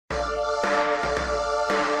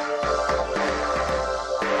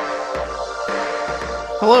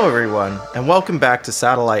Hello, everyone, and welcome back to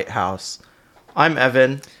Satellite House. I'm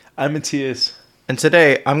Evan, I'm Matias. and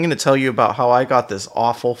today I'm going to tell you about how I got this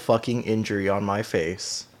awful fucking injury on my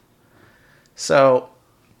face. So,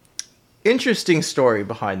 interesting story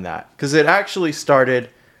behind that, because it actually started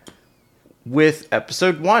with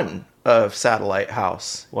episode 1 of Satellite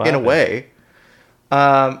House, in a way.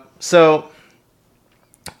 So,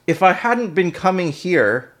 if I hadn't been coming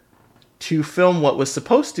here to film what was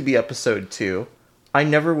supposed to be episode 2, I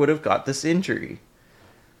never would have got this injury.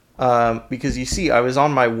 Because you see, I was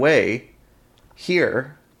on my way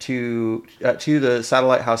here to the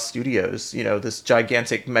Satellite House Studios, you know, this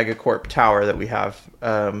gigantic megacorp tower that we have.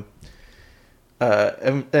 And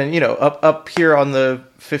you know, up here on the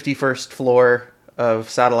 51st floor of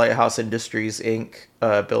Satellite House Industries, Inc.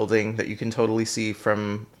 Building that you can totally see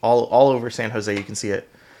from all over San Jose. You can see it.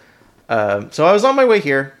 So I was on my way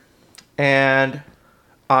here, and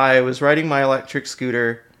I was riding my electric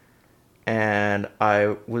scooter, and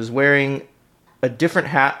I was wearing a different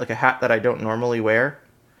hat, like a hat that I don't normally wear.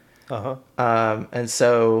 And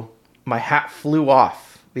so my hat flew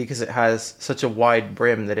off because it has such a wide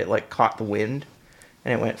brim that it like caught the wind,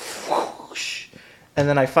 and it went whoosh. And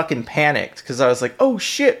then I fucking panicked because I was like, oh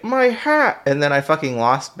shit, my hat. And then I fucking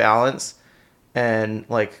lost balance and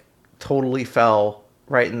like totally fell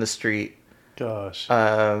right in the street. Gosh,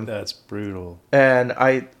 that's brutal. And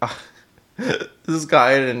this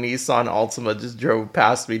guy in a Nissan Altima just drove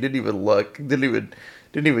past me. Didn't even look. Didn't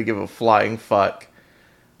even give a flying fuck.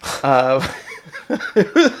 The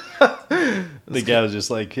guy was just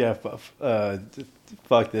like, "Yeah,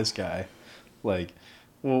 fuck this guy." Like,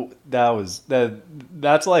 well,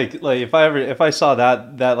 that's like if I saw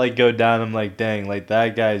that like go down, I'm like, dang, like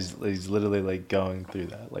that he's literally like going through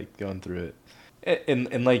that, like going through it.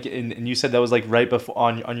 And you said that was like right before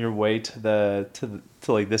on your way to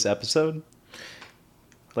like this episode,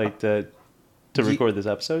 like to record this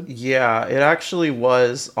episode. Yeah, it actually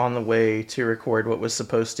was on the way to record what was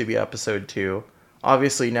supposed to be episode 2.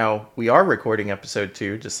 Obviously now we are recording episode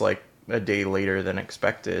 2 just like a day later than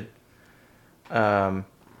expected. And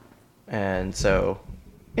so,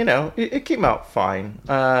 you know, it came out fine.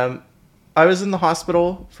 I was in the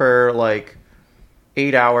hospital for like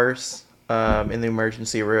 8 hours. In the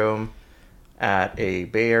emergency room at a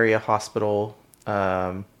Bay Area hospital,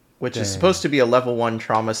 which is supposed to be a level 1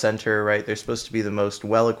 trauma center, right? They're supposed to be the most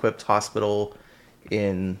well-equipped hospital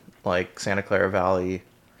in like Santa Clara Valley.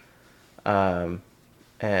 And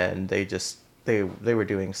they were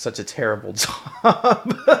doing such a terrible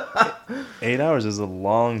job. 8 hours is a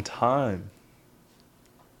long time.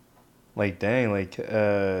 Like, dang, like,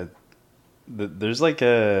 there's like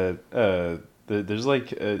there's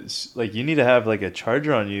like you need to have like a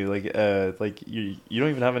charger on you, like you don't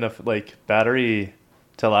even have enough like battery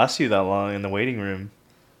to last you that long in the waiting room.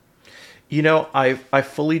 You know, I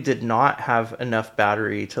fully did not have enough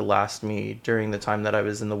battery to last me during the time that I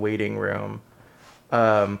was in the waiting room.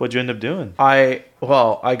 What'd you end up doing? I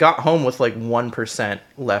got home with like 1%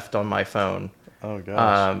 left on my phone. Oh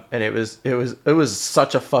gosh. And it was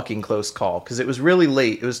such a fucking close call because it was really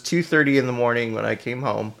late. It was 2:30 in the morning when I came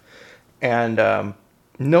home. And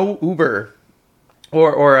no Uber,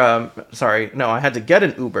 sorry, no, I had to get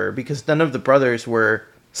an Uber because none of the brothers were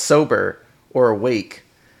sober or awake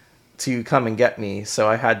to come and get me. So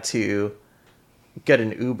I had to get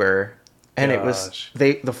an Uber, and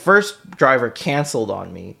the first driver canceled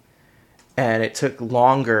on me, and it took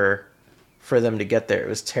longer for them to get there. It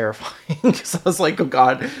was terrifying because I was like, oh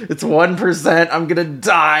God, it's 1%. I'm gonna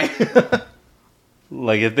die.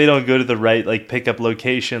 Like if they don't go to the right like pickup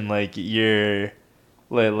location, like you're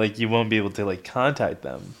like you won't be able to like contact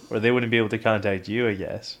them, or they wouldn't be able to contact you, I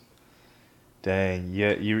guess. Dang,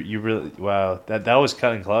 yeah, you really, wow, that was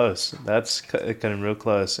cutting close. That's cutting real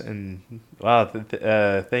close, and wow,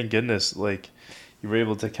 thank goodness, like you were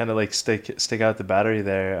able to kind of like stick out the battery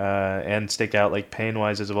there, and stick out like pain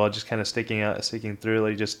wise as well, just kind of sticking through,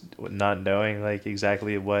 like just not knowing like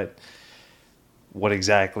exactly what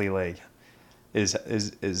exactly like. Is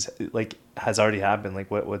like has already happened, like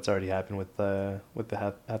what's already happened with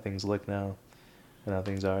how things look now and how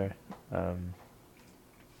things are.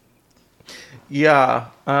 Yeah,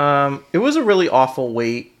 it was a really awful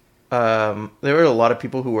wait. There were a lot of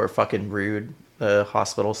people who were fucking rude. The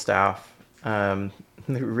hospital staff, they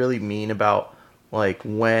were really mean about like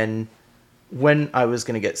when I was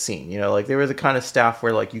gonna get seen. You know, like they were the kind of staff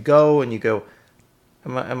where like you go.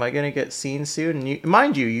 Am I gonna get seen soon? And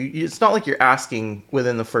mind you, it's not like you're asking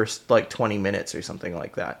within the first like 20 minutes or something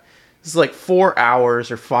like that. It's like 4 hours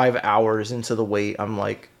or 5 hours into the wait. I'm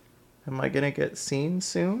like, am I gonna get seen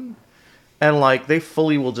soon? And like they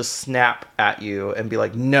fully will just snap at you and be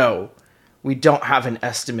like, no, we don't have an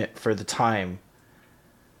estimate for the time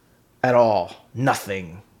at all.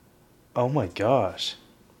 Nothing. Oh my gosh.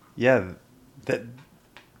 Yeah, that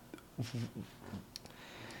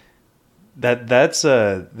that's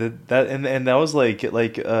that and that was like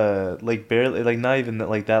barely, like not even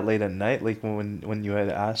like that late at night, like when you had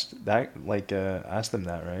asked that, like asked them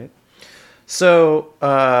that, right? So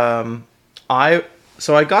I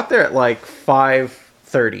got there at like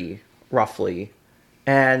 5:30 roughly,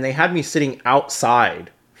 and they had me sitting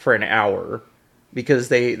outside for an hour because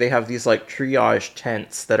they have these like triage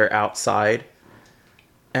tents that are outside.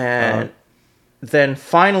 And then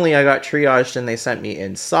finally I got triaged and they sent me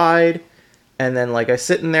inside. And then like I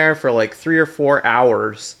sit in there for like 3 or 4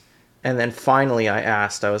 hours. And then finally I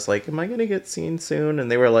asked, I was like, am I going to get seen soon? And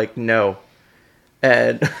they were like, no.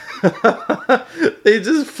 And they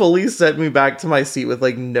just fully sent me back to my seat with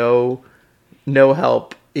like no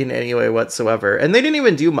help in any way whatsoever. And they didn't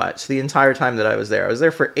even do much the entire time that I was there. I was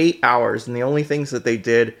there for 8 hours, and the only things that they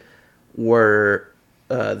did were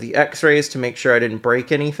the x-rays to make sure I didn't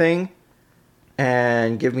break anything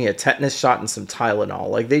and give me a tetanus shot and some Tylenol.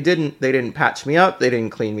 Like they didn't patch me up, they didn't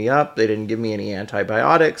clean me up, they didn't give me any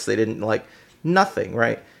antibiotics, they didn't like nothing,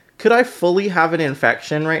 right? Could I fully have an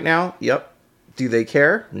infection right now? Yep. Do they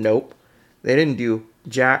care? Nope. They didn't do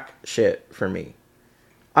jack shit for me.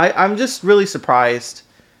 I'm just really surprised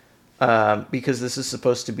because this is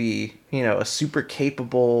supposed to be, a super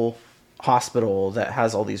capable hospital that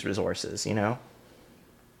has all these resources,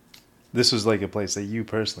 This was like a place that you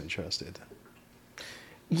personally trusted.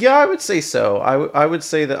 Yeah, I would say so. I would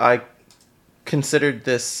say that I considered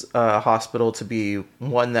this hospital to be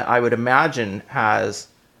one that I would imagine has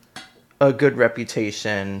a good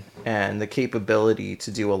reputation and the capability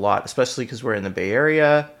to do a lot, especially because we're in the Bay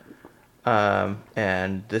Area.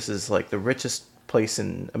 And this is like the richest place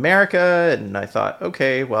in America. And I thought,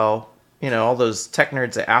 okay, well, all those tech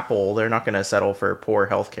nerds at Apple, they're not going to settle for poor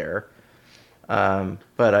healthcare.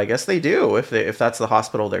 But I guess they do if that's the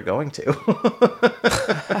hospital they're going to.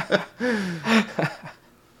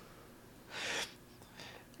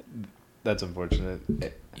 That's unfortunate.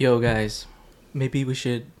 Yo, guys, maybe we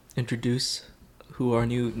should introduce who our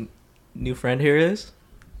new friend here is.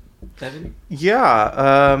 Devin?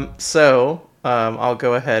 Yeah. So I'll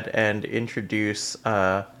go ahead and introduce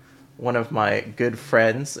one of my good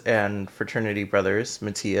friends and fraternity brothers,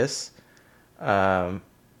 Matias.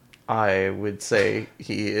 I would say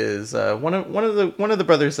he is one of the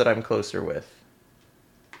brothers that I'm closer with.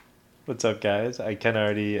 What's up, guys? I kind of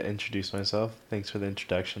already introduced myself. Thanks for the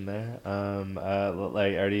introduction there.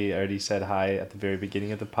 Like I already said hi at the very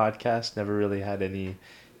beginning of the podcast. Never really had any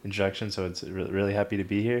introduction, so it's really happy to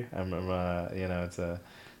be here. It's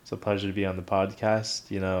a pleasure to be on the podcast.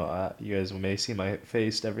 You guys may see my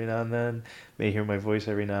face every now and then, may hear my voice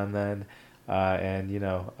every now and then, and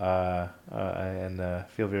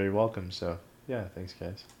feel very welcome. So yeah, thanks,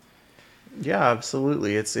 guys. Yeah,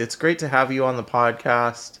 absolutely. It's great to have you on the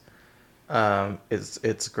podcast.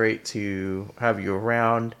 It's great to have you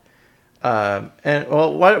around. And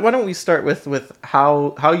well, why don't we start with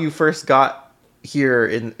how you first got here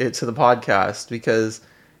into the podcast, because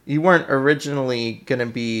you weren't originally gonna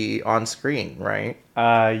be on screen, right?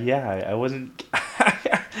 Yeah, I wasn't.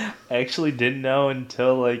 I actually didn't know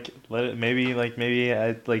until maybe a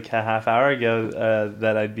half hour ago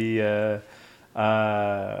that I'd be or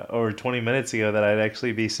 20 minutes ago that I'd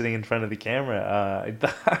actually be sitting in front of the camera.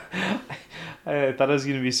 I thought I was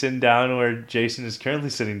going to be sitting down where Jason is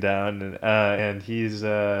currently sitting down, and he's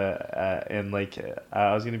I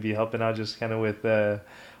was going to be helping out just kind of with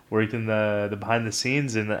working the behind the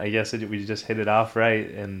scenes, and I guess we just hit it off right,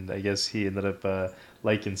 and I guess he ended up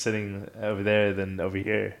liking sitting over there than over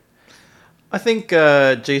here. I think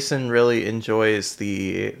Jason really enjoys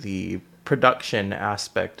the production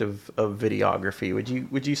aspect of videography.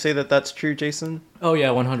 Would you say that that's true, Jason? Oh yeah,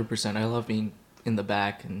 100%. I love being in the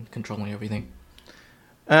back and controlling everything.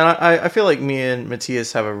 And I feel like me and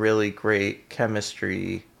Matias have a really great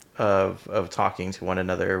chemistry of talking to one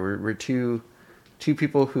another. We're two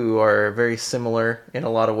people who are very similar in a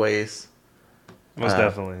lot of ways. Most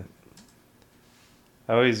definitely.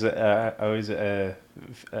 I always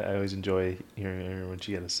enjoy hearing what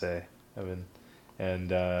you got to say, Evan. And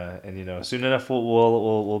soon enough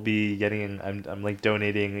we'll be getting. I'm like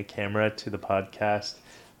donating a camera to the podcast,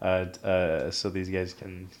 so these guys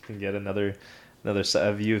can get another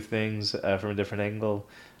view of things from a different angle,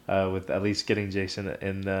 with at least getting Jason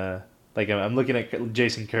in. I'm looking at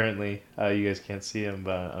Jason currently. You guys can't see him,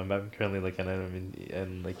 but I'm currently looking at him,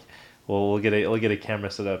 and we'll get a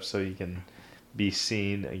camera set up so you can be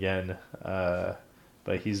seen again.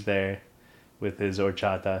 But he's there with his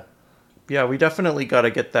horchata. Yeah, we definitely got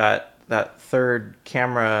to get that third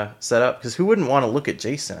camera set up, because who wouldn't want to look at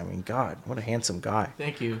Jason? I mean, God, what a handsome guy.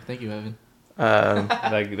 Thank you, Evan.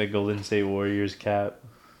 Like the Golden State Warriors cap.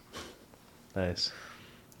 Nice.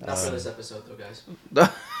 Not for this episode, though, guys.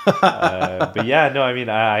 But yeah, no, I mean,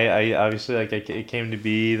 I obviously, like, it came to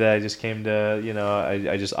be that I just came to, you know,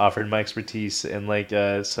 I just offered my expertise and like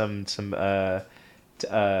some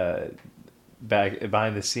back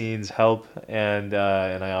behind the scenes help, and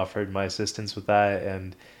I offered my assistance with that,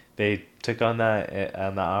 and they took on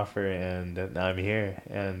the offer, and now I'm here,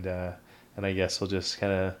 and I guess we'll just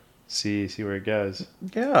kind of see where it goes.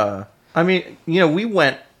 Yeah, I mean, you know, we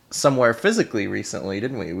went somewhere physically recently,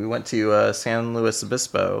 didn't we? We went to San Luis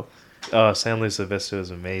Obispo. Oh, San Luis Obispo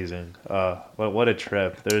is amazing. What a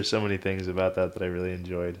trip. There's so many things about that I really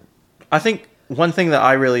enjoyed. I think one thing that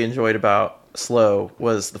I really enjoyed about SLO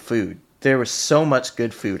was the food. There was so much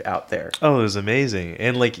good food out there. Oh, it was amazing.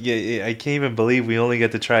 And like, yeah, I can't even believe we only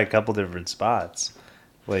get to try a couple different spots.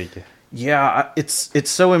 Like, yeah, it's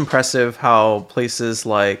so impressive how places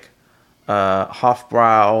like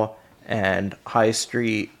Hofbrau and High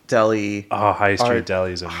Street Deli. Oh, High Street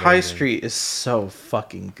Deli is amazing. High Street is so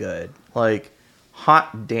fucking good. Like,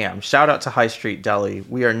 hot damn. Shout out to High Street Deli.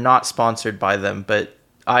 We are not sponsored by them, but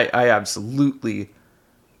I absolutely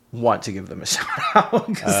want to give them a shout out,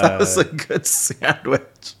 because that was a good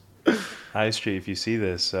sandwich. High Street, if you see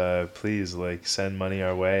this, please like send money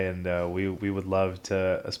our way, and we would love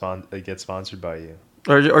to get sponsored by you.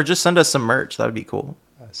 Or just send us some merch. That would be cool.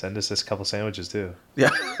 Send us a couple sandwiches too.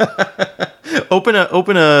 Yeah. Open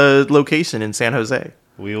a location in San Jose.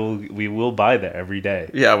 We will buy there every day.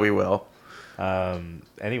 Yeah, we will.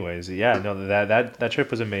 Anyways, yeah, no, that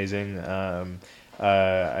trip was amazing.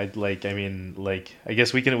 I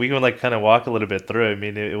guess we can like kind of walk a little bit through. I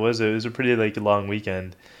mean, it was a pretty like long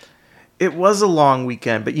weekend. It was a long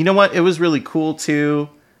weekend, but you know what? It was really cool too.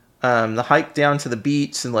 The hike down to the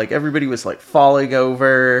beach, and like everybody was like falling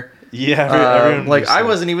over. Yeah, everyone like I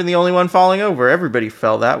wasn't even the only one falling over. Everybody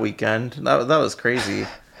fell that weekend. That was crazy.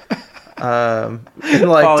 And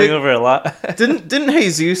like falling over a lot. didn't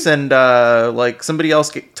Jesus and like somebody else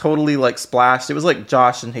get totally like splashed? It was like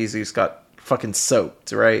Josh and Jesus got fucking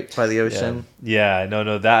soaked, right, by the ocean. Yeah,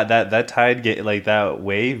 no, that tide like that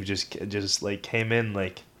wave just like came in,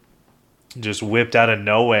 like just whipped out of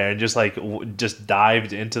nowhere and just like just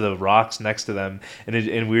dived into the rocks next to them,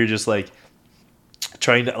 and we were just like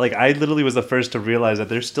trying to, like, I literally was the first to realize that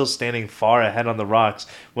they're still standing far ahead on the rocks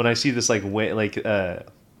when I see this like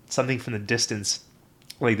something from the distance,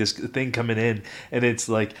 like this thing coming in, and it's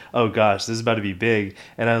like, oh gosh, this is about to be big.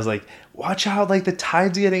 And I was like, watch out, like the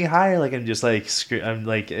tide's getting higher. Like I'm just like I'm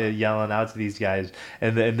like yelling out to these guys,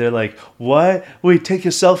 and they're like, what? Wait, take a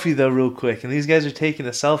selfie though real quick. And these guys are taking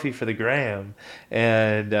a selfie for the gram,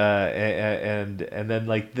 and then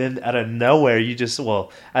like out of nowhere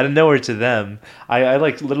out of nowhere to them, I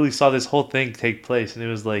like literally saw this whole thing take place, and it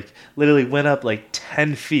was like literally went up like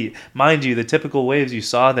 10 feet. Mind you, the typical waves you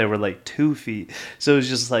saw there were like 2 feet, so it was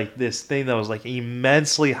just like this thing that was like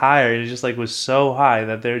immensely higher, and it just like was so high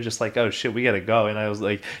that they're just like, oh shit, we gotta go. And I was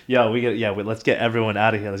like, let's get everyone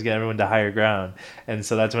out of here, let's get everyone to higher ground. And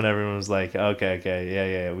so that's when everyone was like,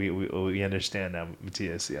 okay, we understand now,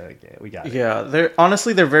 Matias. Yeah, okay, we got it. Yeah,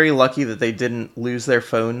 they're very lucky that they didn't lose their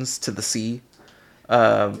phones to the sea.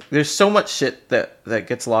 There's so much shit that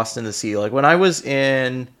gets lost in the sea. Like when I was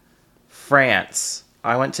in France,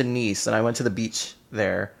 I went to Nice and I went to the beach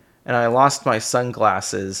there, and I lost my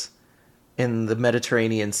sunglasses in the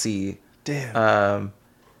Mediterranean Sea. Damn.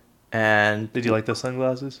 And did you like those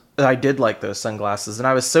sunglasses? I did like those sunglasses, and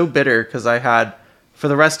I was so bitter because for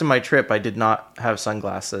the rest of my trip, I did not have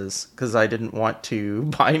sunglasses because I didn't want to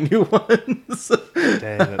buy new ones.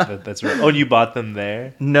 Dang, that's right. Oh, you bought them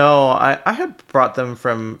there? No, I had brought them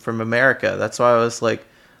from America. That's why I was like,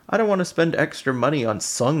 I don't want to spend extra money on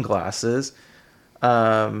sunglasses,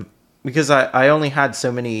 because I only had so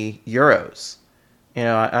many euros. You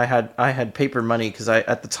know, I had paper money because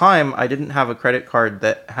at the time I didn't have a credit card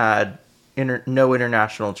that had no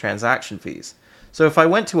international transaction fees. So if I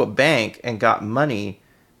went to a bank and got money,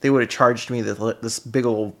 they would have charged me this big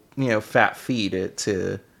old, fat fee to.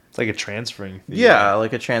 It's like a transferring fee. Yeah,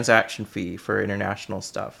 like a transaction fee for international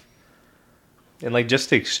stuff. And like just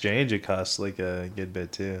to exchange, it costs like a good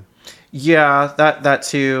bit too. Yeah, that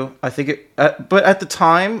too. I think but at the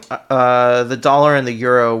time, the dollar and the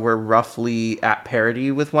euro were roughly at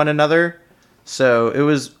parity with one another. So it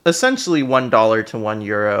was essentially $1 to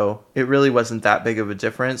 €1. It really wasn't that big of a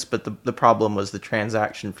difference, but the problem was the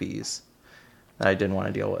transaction fees that I didn't want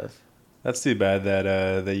to deal with. That's too bad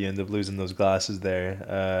that you end up losing those glasses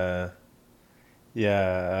there.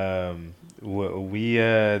 Yeah,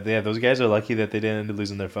 yeah, those guys are lucky that they didn't end up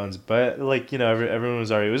losing their phones. But like everyone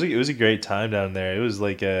was alright. It was a great time down there. It was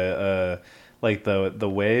like like the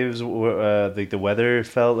waves were like the weather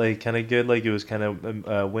felt like kind of good. Like it was kind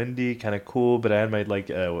of windy, kind of cool. But I had my like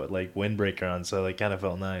windbreaker on, so like kind of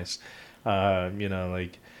felt nice.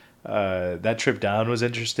 Like that trip down was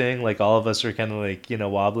interesting. Like all of us were kind of like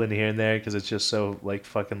wobbling here and there because it's just so like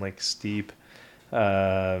fucking like steep.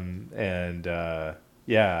 And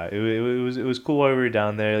yeah, it was cool while we were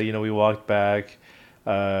down there. We walked back,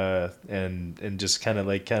 and just kind of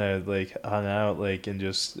like hung out like and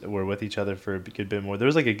just were with each other for a good bit more. There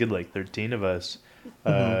was like a good like 13 of us. Hmm.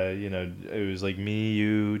 It was like me,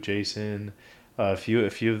 you, Jason, a few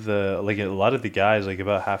of the like a lot of the guys, like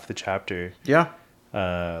about half the chapter, Yeah.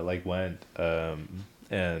 like went.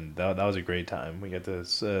 And that was a great time. We got to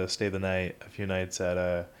stay the night, a few nights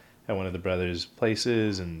at one of the brothers'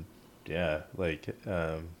 places, and yeah, like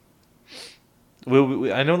I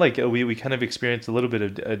know like we kind of experienced a little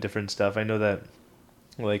bit of different stuff. I know that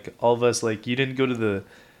like all of us, like you didn't go to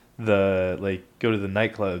the like go to the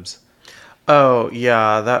nightclubs. Oh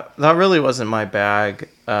yeah, that really wasn't my bag.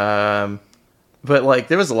 But like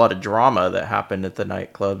there was a lot of drama that happened at the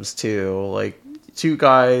nightclubs too. Like two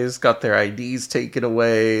guys got their IDs taken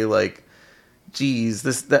away. Like, geez,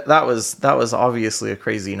 that was obviously a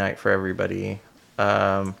crazy night for everybody.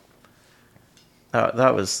 Um,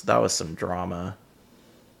 that was some drama.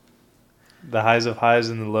 The highs of highs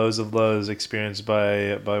and the lows of lows experienced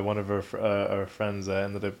by one of our friends that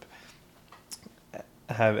ended up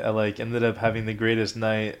having the greatest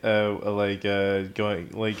night, going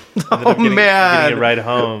like ended Oh up getting a man, ride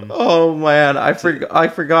home. oh man, To, I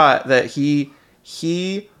forgot that he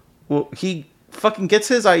well, he fucking gets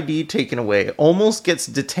his ID taken away, almost gets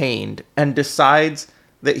detained, and decides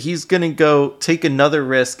that he's gonna go take another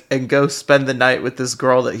risk and go spend the night with this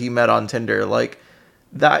girl that he met on Tinder. Like,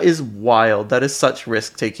 that is wild. That is such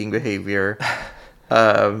risk taking behavior,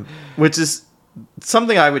 which is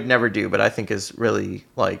something I would never do, but I think is really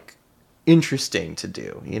like interesting to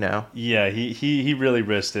do. You know? Yeah, he really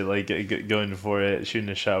risked it, like going for it, shooting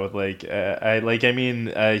a shot with by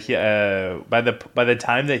the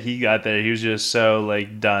time that he got there, he was just so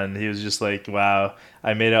like done. He was just like, wow,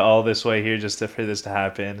 I made it all this way here for this to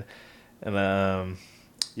happen, and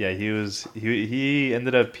yeah, he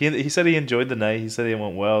ended up he said he enjoyed the night. He said it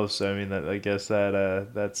went well. So I mean, I guess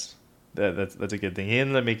that's a good thing. He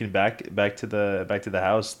ended up making back to the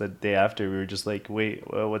house the day after. We were just like, wait,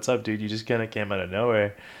 well, what's up, dude? You just kind of came out of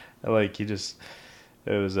nowhere. Like he just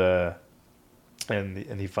it was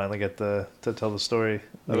and he finally got to tell the story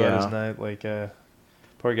about his Yeah. night. Like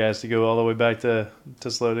poor guy has to go all the way back to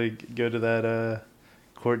Slow to go to that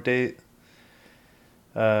court date.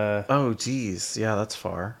 Uh, Oh, geez. Yeah, that's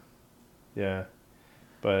far. yeah,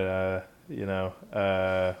 but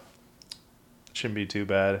shouldn't be too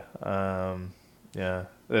bad. Yeah,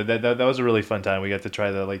 that was a really fun time. We got to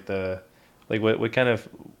try what kind of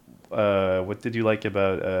what did you like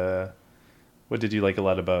about what did you like a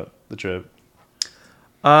lot about the trip?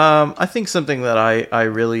 I think something that I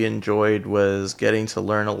really enjoyed was getting to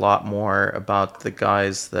learn a lot more about the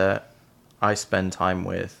guys that I spend time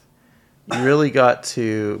with. You really got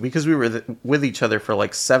to, because we were with each other for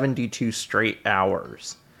like 72 straight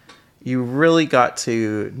hours. You really got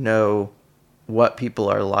to know what people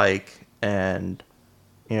are like, and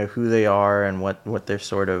who they are, and what their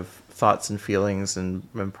sort of thoughts and feelings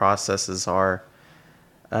and processes are.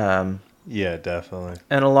 Yeah, definitely.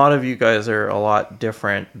 And a lot of you guys are a lot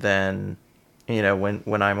different than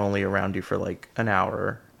when I'm only around you for like an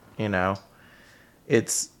hour. you know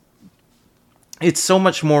it's it's so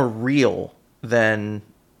much more real than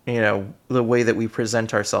the way that we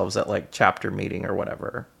present ourselves at like chapter meeting or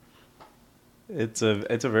whatever. It's a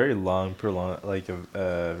very long prolonged like a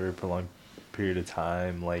very prolonged period of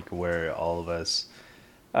time, like where all of us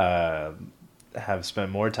uh, have spent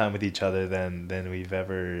more time with each other than we've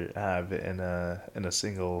ever have in a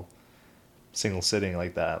single sitting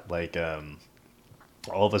like that. Like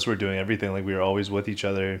all of us were doing everything, like we were always with each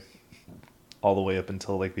other all the way up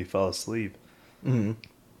until like we fell asleep. Hmm.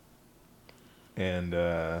 And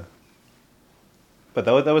but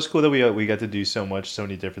that was cool that we got to do so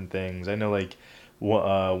many different things. I know like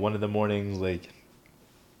one of the mornings, like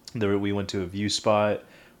we went to a view spot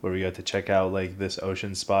where we got to check out like this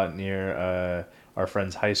ocean spot near our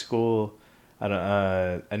friend's high school. I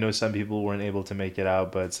know some people weren't able to make it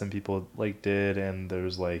out, but some people like did, and there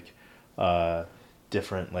was like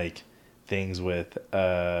different like things with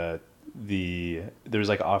there was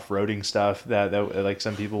like off-roading stuff that like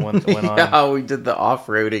some people went on. Yeah, we did the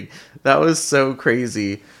off-roading. That was so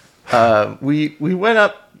crazy. We went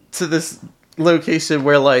up to this location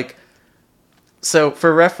where like, so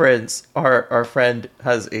for reference, our friend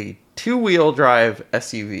has a 2-wheel drive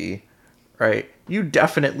SUV, right? You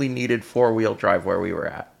definitely needed 4-wheel drive where we were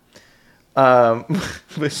at.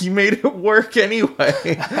 But he made it work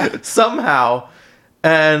anyway, somehow.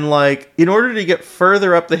 And like, in order to get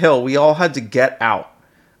further up the hill, we all had to get out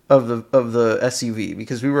of the SUV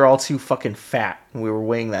because we were all too fucking fat and we were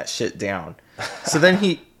weighing that shit down. So then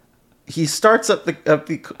he starts up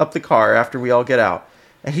the car after we all get out,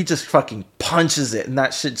 and he just fucking punches it, and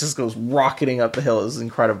that shit just goes rocketing up the hill. It was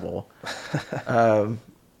incredible.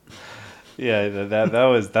 Yeah,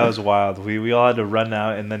 that was wild. We all had to run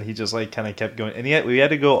out, and then he just like kind of kept going, and we had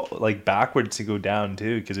to go like backwards to go down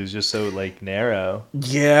too because it was just so like narrow.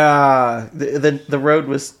 Yeah, the road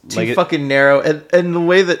was too Like fucking narrow, and the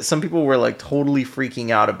way that some people were like totally freaking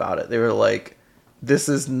out about it. They were like, "This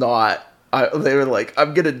is not." They were like,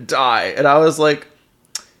 "I'm gonna die," and I was like,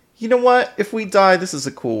 "You know what? If we die, this is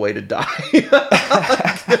a cool way to die."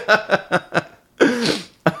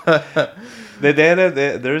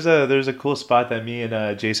 There's a cool spot that me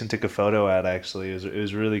and Jason took a photo at. Actually, it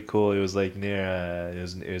was really cool. It was like near it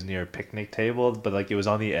was near a picnic table, but like it was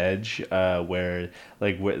on the edge where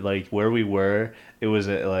where we were. It was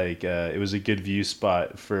it was a good view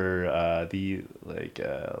spot for the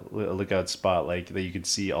lookout spot, like that you could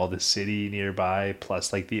see all the city nearby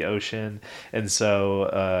plus like the ocean. And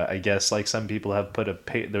so I guess like some people have put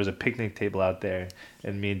there was a picnic table out there,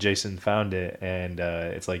 and me and Jason found it, and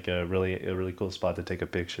it's like a really cool spot to take a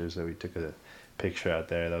picture. So we took a picture out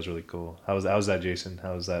there. That was really cool. How was that, Jason?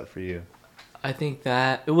 How was that for you? I think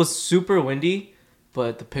that it was super windy,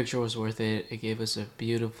 but the picture was worth it. It gave us a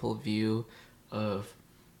beautiful view of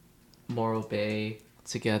Morro Bay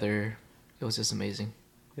together. It was just amazing.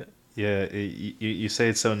 Yeah, you say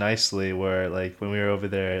it so nicely where, like, when we were over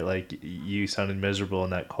there, like, you sounded miserable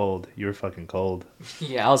and that cold. You were fucking cold.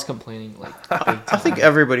 Yeah, I was complaining, like, I think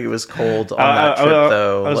everybody was cold on that trip,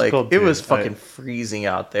 though. I was like, cold it too. was fucking freezing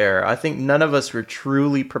out there. I think none of us were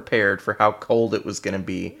truly prepared for how cold it was going to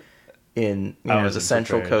be in the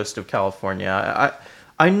central coast of California.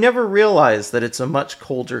 I never realized that it's a much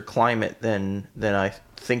colder climate than I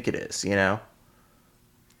think it is, you know?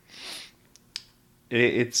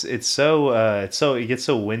 It gets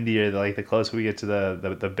so windier. Like the closer we get to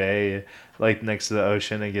the bay, like next to the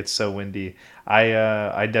ocean, it gets so windy.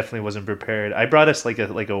 I definitely wasn't prepared. I brought us like a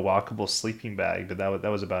walkable sleeping bag, but that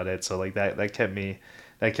was about it. So like that kept me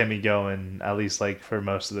going at least like for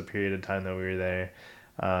most of the period of time that we were there.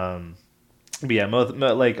 But yeah,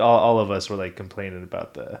 like all of us were like complaining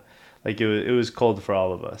about it was cold for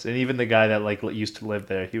all of us, and even the guy that like used to live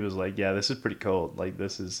there, he was like, yeah, this is pretty cold. Like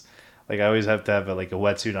this is. Like I always have to have a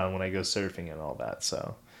wetsuit on when I go surfing and all that.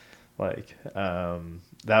 So, like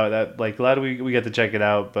that like glad we got to check it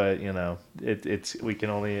out, but it's we can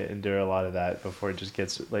only endure a lot of that before it just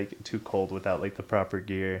gets like too cold without like the proper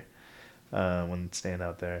gear when staying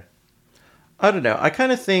out there. I don't know. I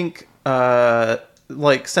kind of think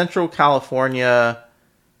like Central California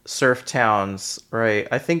surf towns, right?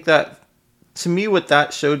 I think that to me what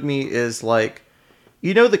that showed me is like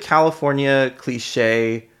the California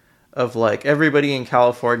cliche of like everybody in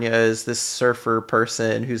California is this surfer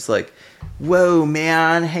person who's like, whoa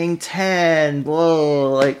man, hang 10,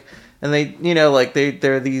 whoa, like, and they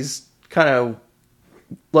they're these kind of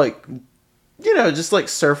like just like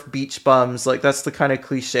surf beach bums. Like that's the kind of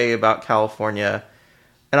cliche about California,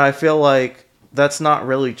 and I feel like that's not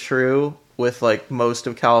really true with like most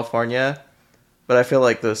of California, but I feel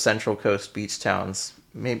like the Central Coast beach towns,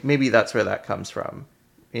 maybe that's where that comes from,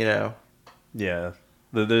 Yeah.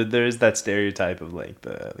 There's that stereotype of like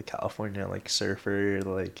the California like surfer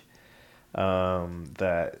like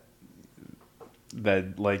that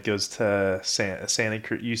like goes to Santa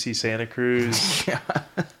Cruz, UC Santa Cruz, yeah,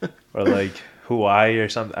 or like Hawaii or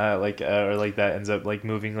something or like that ends up like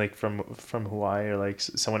moving like from Hawaii, or like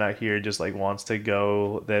someone out here just like wants to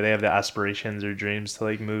go, they have the aspirations or dreams to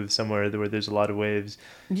like move somewhere where there's a lot of waves.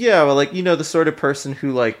 Yeah, well, like the sort of person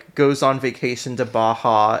who like goes on vacation to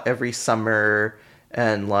Baja every summer.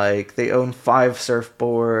 And like they own 5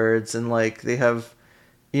 surfboards, and like they have,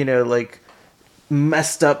 like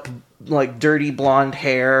messed up, like dirty blonde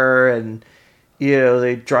hair, and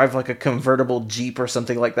they drive like a convertible Jeep or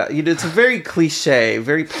something like that. It's a very cliche,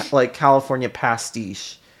 very like California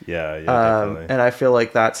pastiche. Yeah, definitely. And I feel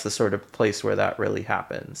like that's the sort of place where that really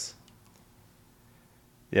happens.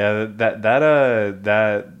 Yeah,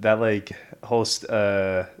 that like host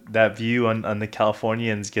that view on the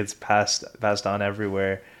Californians gets passed on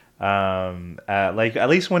everywhere. At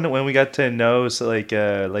least when we got to know, so like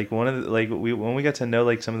one of the, like we when we got to know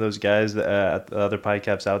like some of those guys at the other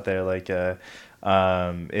podcasts out there,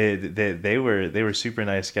 they were super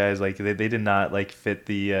nice guys. Like they did not like fit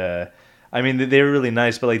the I mean they were really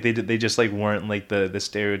nice, but like they just like weren't like the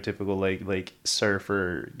stereotypical like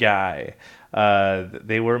surfer guy.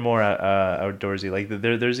 They were more outdoorsy. Like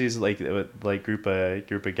there's these like group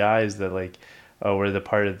of guys that like were the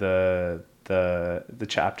part of the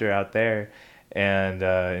chapter out there, and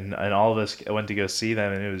all of us went to go see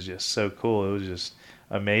them, and it was just so cool. It was just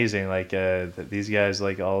amazing. Like these guys,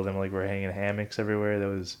 like all of them, like were hanging hammocks everywhere. That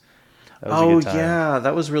was a good time. Yeah,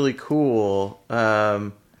 that was really cool.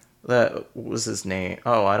 That what was his name.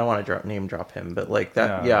 Oh, I don't want to name drop him, but like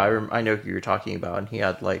that. No. Yeah, I know who you're talking about, and he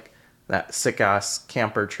had like that sick ass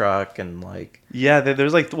camper truck and like. Yeah,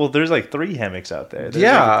 there's like 3 hammocks out there. There's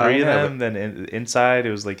Yeah, like 3 of I know, them. Then inside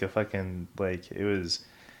it was like a fucking like it was.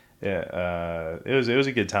 Yeah, it was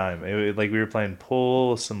a good time. Like we were playing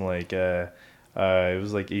pool, some like it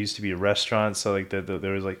was like it used to be a restaurant, so like there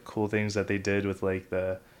was like cool things that they did with like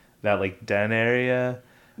that like den area.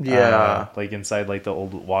 Yeah. Like inside like the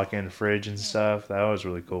old walk-in fridge and stuff. That was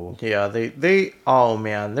really cool. Yeah, they oh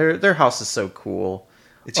man, their house is so cool.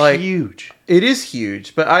 It's like, huge. It is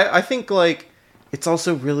huge, but I think like it's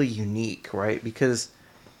also really unique, right? Because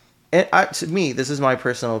to me, this is my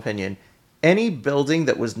personal opinion. Any building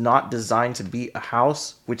that was not designed to be a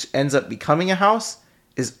house, which ends up becoming a house,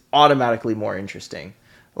 is automatically more interesting.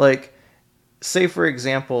 Like, say for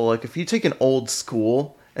example, like if you take an old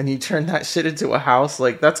school and you turn that shit into a house,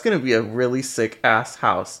 like that's gonna be a really sick ass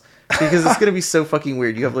house because it's gonna be so fucking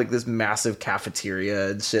weird. You have like this massive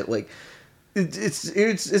cafeteria and shit. Like, it's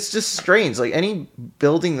just strange. Like any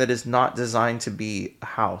building that is not designed to be a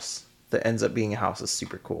house that ends up being a house is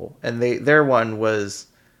super cool. And their one was,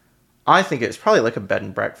 I think it's probably like a bed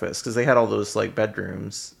and breakfast because they had all those like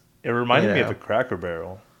bedrooms. It reminded me of a Cracker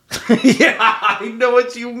Barrel. Yeah, I know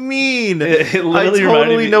what you mean. It I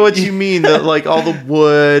totally know what you mean. That like all the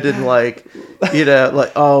wood and like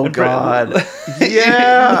like oh god,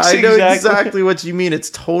 yeah, I know exactly what you mean. It's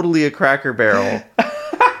totally a Cracker Barrel.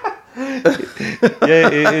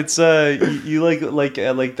 Yeah, it's you like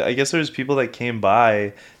I guess there's people that came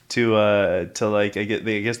by to like I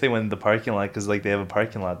guess they went in the parking lot because like they have a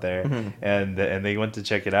parking lot there, and they went to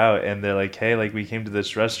check it out, and they're like, hey, like we came to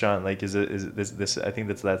this restaurant, like is this I think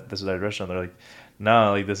this is our restaurant. They're like,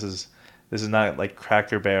 no, like this is not like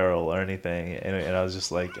Cracker Barrel or anything, and I was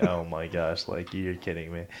just like, oh my gosh, like you're kidding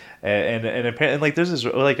me, and apparently like there's this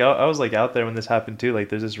like I was like out there when this happened too, like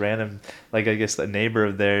there's this random like I guess a neighbor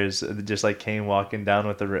of theirs just like came walking down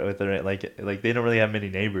with the like they don't really have many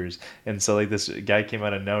neighbors, and so like this guy came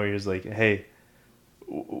out of nowhere, he was like, hey,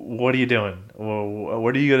 what are you doing?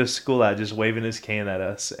 Where do you go to school at? Just waving his cane at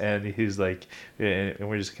us, and he's like, and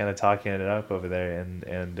we're just kind of talking it up over there,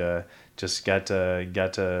 and just got to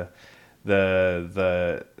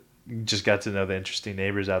just got to know the interesting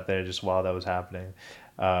neighbors out there just while that was happening.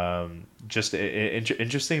 Just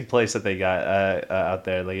interesting place that they got out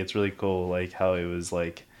there. Like it's really cool. Like how it was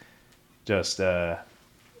like just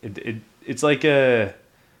it's like it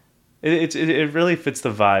really fits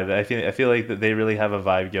the vibe. I feel like that they really have a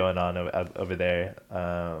vibe going on over there.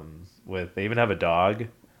 With they even have a dog.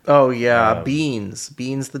 Oh yeah, Beans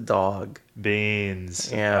the dog.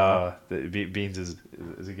 Beans. Yeah. Beans is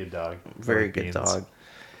a good dog. Very good dog.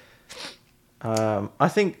 I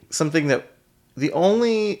think the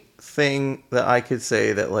only thing that I could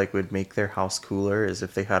say that like would make their house cooler is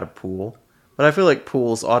if they had a pool. But I feel like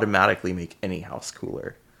pools automatically make any house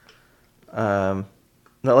cooler. But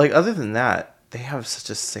like other than that, they have such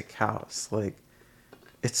a sick house. Like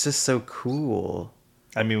it's just so cool.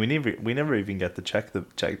 I mean, we never even got to check the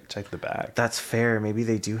back. That's fair. Maybe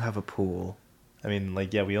they do have a pool. I mean,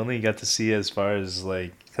 like, yeah, we only got to see as far as,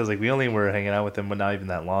 like, because, like, we only were hanging out with them, but not even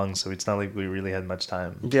that long, so it's not like we really had much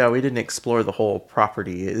time. Yeah, we didn't explore the whole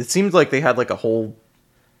property. It seemed like they had, like, a whole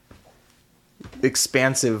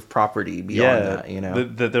expansive property beyond that, you know?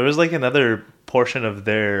 There was, like, another portion of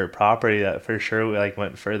their property that for sure, like,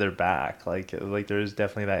 went further back. Like there was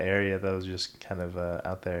definitely that area that was just kind of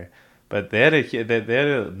out there. But they had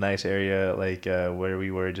a nice area, like, where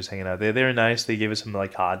we were just hanging out. They were nice. They gave us some,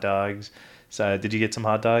 like, hot dogs. So, did you get some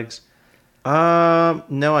hot dogs?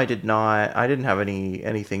 No, I did not. I didn't have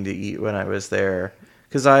anything to eat when I was there,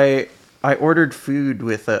 because I ordered food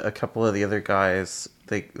with a couple of the other guys.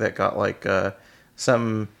 That got like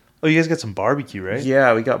some Oh, you guys got some barbecue, right?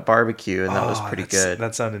 Yeah, we got barbecue, and that was pretty that's- good.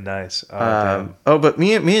 That sounded nice. Oh, damn. But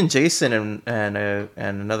me and Jason and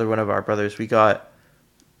another one of our brothers, we got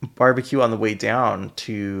barbecue on the way down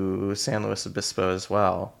to San Luis Obispo as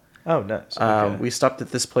well. Oh, nice. Okay. We stopped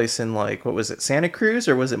at this place in like, what was it, Santa Cruz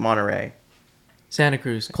or was it Monterey? Santa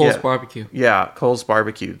Cruz, Cole's Yeah. Barbecue. Yeah, Cole's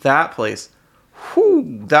Barbecue. That place,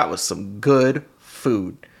 whew, that was some good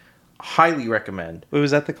food. Highly recommend. Wait,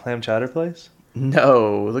 was that the clam chowder place?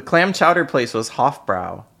 No, the clam chowder place was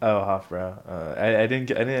Hofbrau. Oh, Hofbrau. I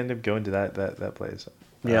didn't end up going to that place.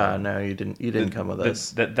 Yeah, no, you didn't come with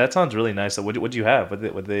us. That sounds really nice. So what'd you have?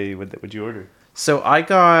 What'd you order? So I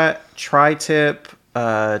got tri-tip,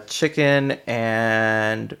 chicken,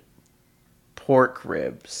 and pork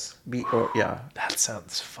ribs. Yeah, That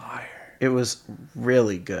sounds fire. it was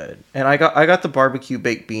really good. And I got the barbecue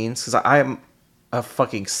baked beans because I am a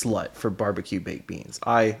fucking slut for barbecue baked beans.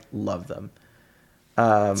 I love them.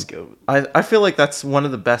 Let's go. I feel like that's one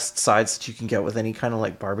of the best sides that you can get with any kind of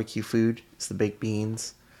like barbecue food. It's the baked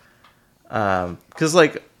beans. Because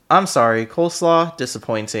like, I'm sorry, coleslaw,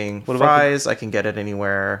 disappointing. What about Fries, I can get it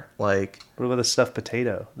anywhere. Like, What about the stuffed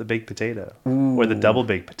potato, the baked potato, or the double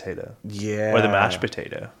baked potato, yeah, or the mashed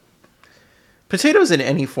potato? potatoes in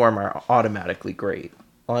any form are automatically great.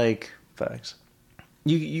 Like, Facts.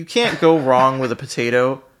 you can't go wrong with a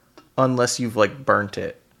potato unless you've like burnt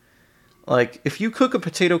it. Like, if you cook a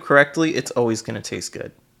potato correctly, it's always gonna taste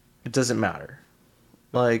good. It doesn't matter.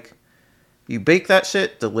 Like, you bake that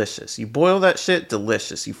shit, delicious. You boil that shit,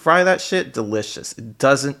 delicious. You fry that shit, delicious. It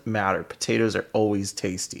doesn't matter. Potatoes are always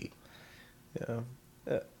tasty. Yeah.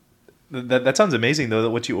 That sounds amazing though.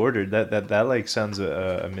 What you ordered that like sounds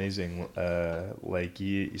amazing.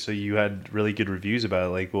 So you had really good reviews about it.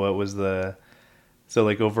 Like what was the so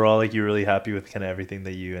like overall like you're really happy with kind of everything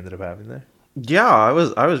that you ended up having there? Yeah, I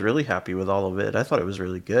was really happy with all of it. I thought it was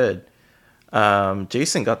really good.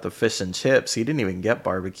 Jason got the fish and chips. He didn't even get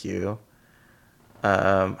barbecue.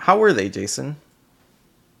 How were they, Jason?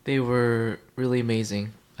 They were really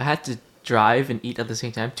amazing. I had to drive and eat at the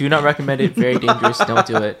same time. Do not recommend it. Very dangerous. Don't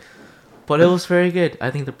do it. But it was very good. I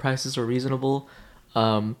think the prices were reasonable.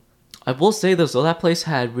 I will say though, so that place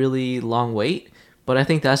had really long wait, but I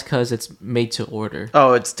think that's because it's made to order.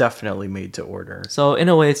 Oh, it's definitely made to order. So in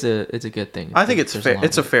a way, it's a good thing. I think it's There's fair. long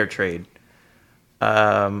It's a wait. fair trade.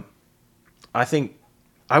 I think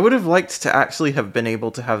I would have liked to actually have been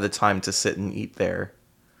able to have the time to sit and eat there.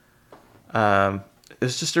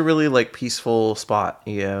 It's just a really like peaceful spot,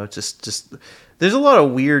 you know. Just there's a lot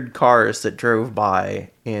of weird cars that drove by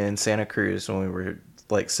in Santa Cruz when we were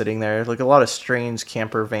like sitting there, like a lot of strange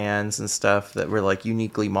camper vans and stuff that were like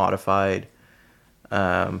uniquely modified.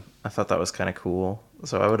 I thought that was kind of cool.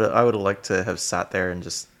 So I would have liked to have sat there and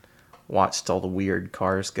just watched all the weird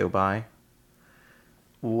cars go by.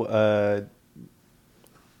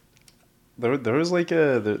 There was like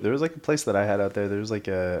a place that I had out there. There was like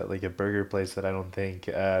a burger place that I don't think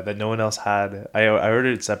that no one else had. I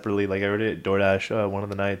ordered it separately. Like I ordered it at DoorDash one of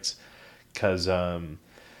the nights, cause I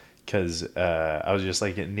was just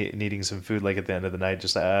like needing some food like at the end of the night.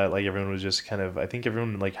 Just like everyone was just kind of, I think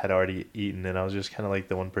everyone like had already eaten, and I was just kind of like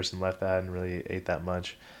the one person left that hadn't really ate that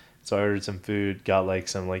much. So I ordered some food, got like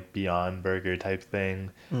some like Beyond Burger type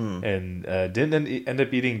thing, and didn't end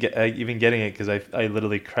up even getting it because I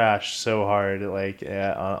literally crashed so hard like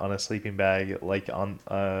on a sleeping bag, like on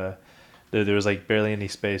there was like barely any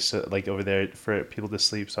space like over there for people to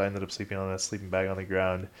sleep, so I ended up sleeping on a sleeping bag on the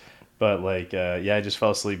ground. But like yeah, I just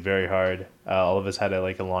fell asleep very hard. All of us had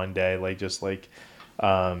a long day, like just like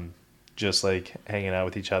hanging out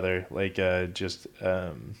with each other, like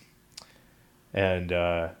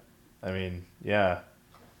I mean, yeah,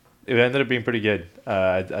 it ended up being pretty good.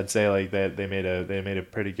 I'd say like they made a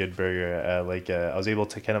pretty good burger. I was able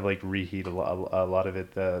to kind of like reheat a lot of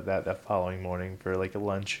it that following morning for like a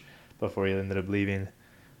lunch before we ended up leaving.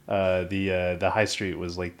 The High Street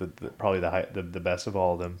was like probably the best of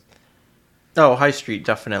all of them. Oh, High Street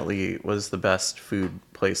definitely was the best food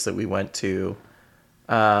place that we went to.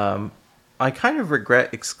 I kind of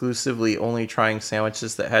regret exclusively only trying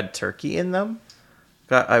sandwiches that had turkey in them.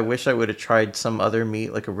 I wish I would have tried some other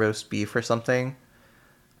meat, like a roast beef or something.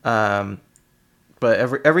 But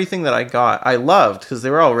everything that I got, I loved because they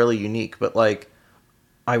were all really unique. But like,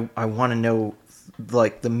 I want to know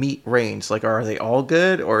like the meat range. Like, are they all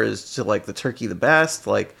good, or is like the turkey the best?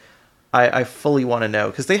 Like, I fully want to know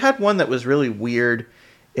because they had one that was really weird.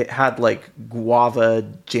 It had like guava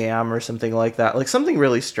jam or something like that, like something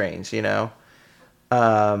really strange, you know.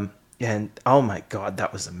 And oh my god,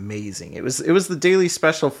 that was amazing. It was the daily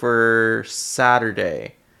special for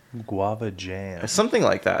Saturday. Guava jam. Something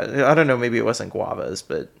like that. I don't know, maybe it wasn't guavas,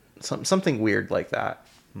 but something weird like that.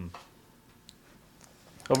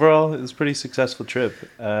 Overall, it was a pretty successful trip.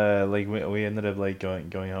 Like we ended up like going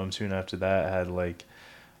home soon after that. Had like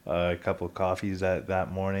a couple of coffees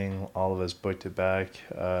that morning. All of us booked it back.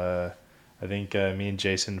 I think me and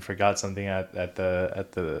Jason forgot something at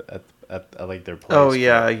like their place. Oh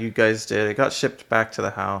yeah, you guys did. It got shipped back to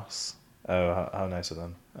the house. Oh, how nice of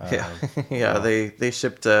them. Yeah, yeah. Wow. They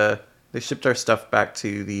shipped our stuff back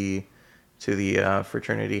to the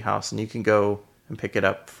fraternity house, and you can go and pick it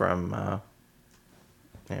up from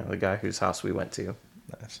the guy whose house we went to.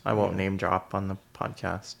 Nice. I won't name drop on the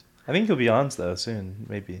podcast. I think he'll be on though soon,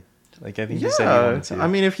 maybe. Like I think he said he wanted to. I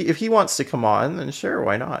mean, if he wants to come on, then sure,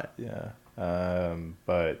 why not? Yeah.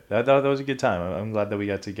 But that was a good time. I'm glad that we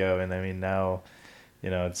got to go, and I mean now,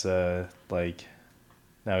 it's like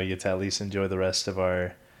now we get to at least enjoy the rest of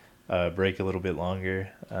our break a little bit longer,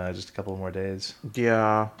 just a couple more days.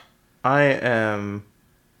 Yeah, I am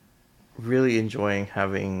really enjoying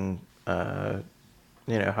having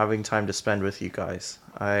having time to spend with you guys.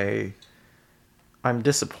 I'm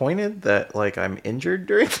disappointed that like I'm injured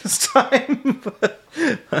during this time, but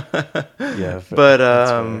Yeah,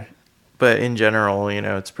 but in general,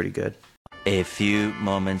 it's pretty good. A few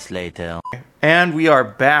moments later. And we are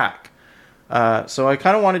back. So I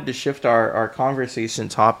kind of wanted to shift our conversation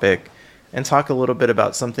topic and talk a little bit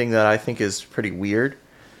about something that I think is pretty weird,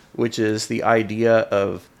 which is the idea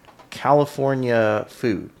of California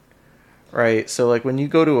food, right? So like when you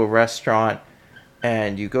go to a restaurant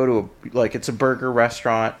and you go to it's a burger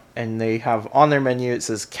restaurant and they have on their menu, it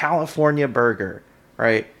says California burger,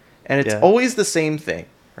 right? And it's always the same thing,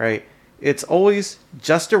 right? It's always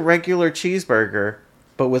just a regular cheeseburger,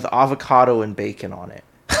 but with avocado and bacon on it.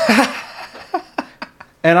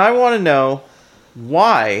 And I want to know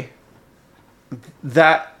why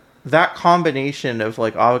that combination of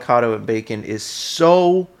like avocado and bacon is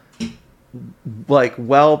so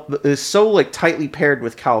tightly paired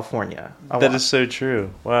with California. That is so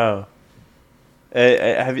true. Wow.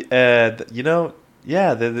 Have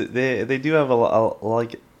yeah, they do have a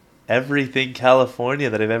like everything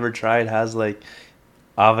California that I've ever tried has like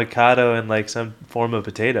avocado and like some form of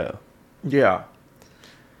potato. Yeah.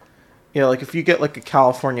 Yeah, like if you get like a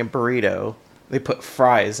California burrito, they put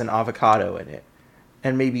fries and avocado in it,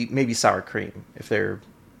 and maybe sour cream if they're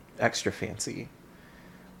extra fancy.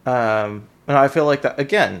 And I feel like that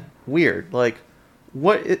again, weird. Like,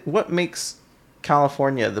 what makes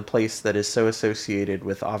California the place that is so associated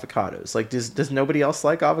with avocados? Like, does nobody else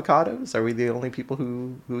like avocados? Are we the only people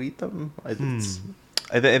who eat them? I think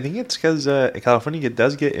it's because California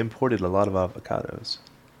does get imported a lot of avocados.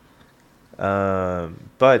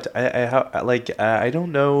 But I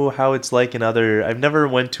don't know how it's like in other. I've never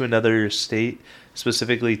went to another state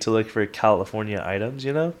specifically to look for California items.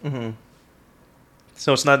 Mm-hmm.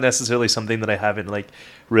 So it's not necessarily something that I haven't like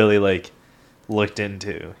really like looked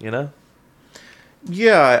into.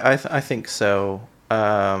 Yeah, I think so.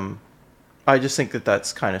 I just think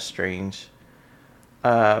that's kind of strange.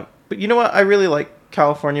 But you know what? I really like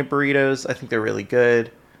California burritos. I think they're really good.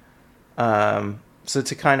 So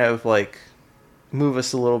to kind of like move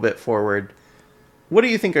us a little bit forward, what do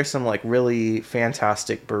you think are some like really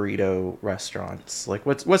fantastic burrito restaurants? Like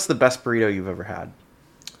what's the best burrito you've ever had?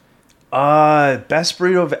 Best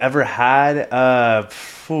burrito I've ever had.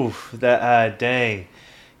 Dang.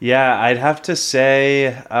 Yeah, I'd have to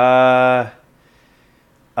say the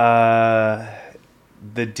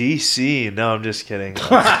DC. No, I'm just kidding.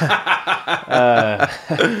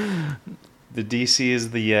 The DC is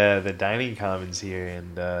the dining commons here,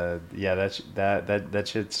 and that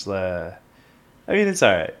shit's. I mean, it's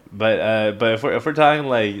all right, but if we're talking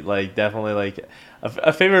like definitely like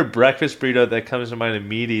a favorite breakfast burrito that comes to mind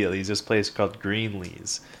immediately is this place called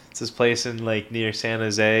Greenlee's. It's this place in like near San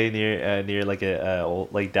Jose, near like a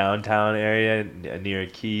old, like downtown area near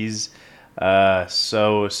Keys.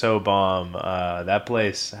 So bomb. That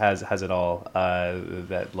place has it all.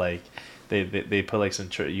 That like. They put like some.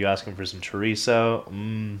 You ask them for some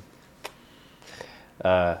chorizo.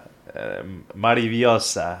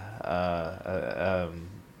 Maravillosa.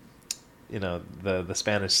 The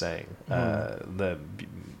Spanish saying. The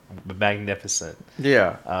magnificent.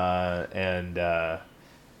 Yeah. And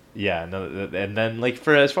then like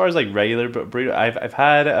for as far as like regular burrito, I've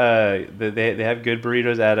had they have good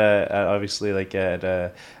burritos at obviously like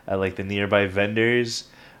at like the nearby vendors.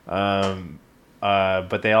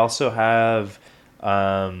 But they also have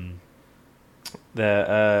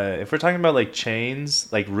if we're talking about like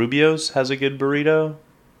chains, like Rubio's has a good burrito.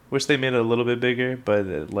 Wish they made it a little bit bigger, but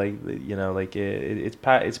it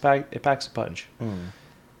packs a punch.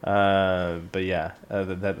 But yeah,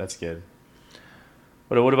 that's good.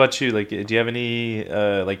 What about you? Like, do you have any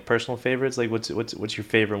like personal favorites? Like, what's your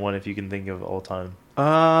favorite one if you can think of all time?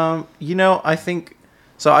 I think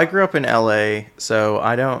so. I grew up in LA, so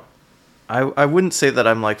I wouldn't say that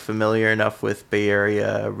I'm like familiar enough with Bay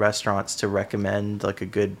Area restaurants to recommend like a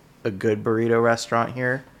good burrito restaurant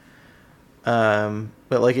here.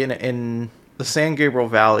 But like in the San Gabriel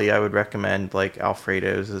Valley, I would recommend like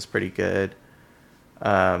Alfredo's is pretty good.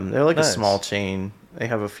 They're like a Nice. small chain. They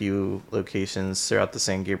have a few locations throughout the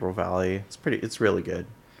San Gabriel Valley. It's really good.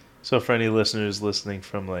 So for any listeners listening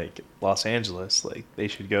from like Los Angeles, like they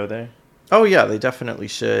should go there. Oh yeah, they definitely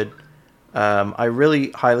should. I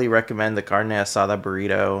really highly recommend the carne asada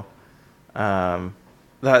burrito.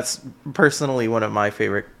 That's personally one of my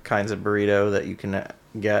favorite kinds of burrito that you can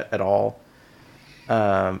get at all.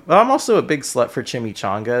 But I'm also a big slut for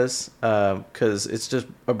chimichangas because it's just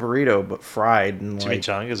a burrito but fried and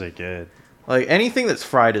Chimichangas are good. like anything that's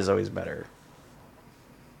fried is always better.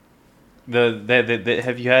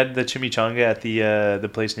 Have you had the chimichanga at the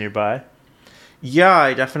place nearby? Yeah,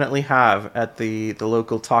 I definitely have at the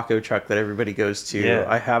local taco truck that everybody goes to. Yeah.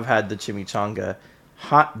 I have had the chimichanga.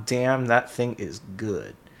 Hot damn, that thing is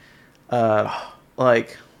good.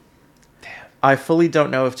 Like, Damn. I fully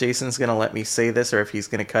don't know if Jason's gonna let me say this or if he's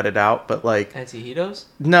gonna cut it out, but like, Antijitos?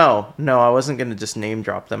 no, I wasn't gonna just name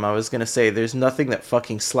drop them. I was gonna say there's nothing that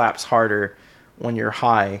fucking slaps harder when you're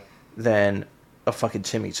high than a fucking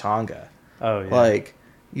chimichanga. Oh yeah. Like,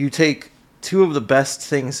 you take two of the best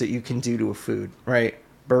things that you can do to a food, right?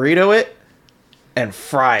 Burrito it and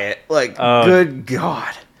fry it. Like, Oh. good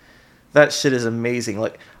God. That shit is amazing.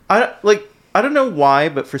 Like, I don't know why,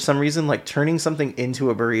 but for some reason, like, turning something into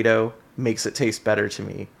a burrito makes it taste better to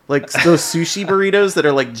me. Like, those sushi burritos that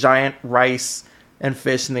are, like, giant rice and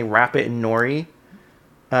fish, and they wrap it in nori.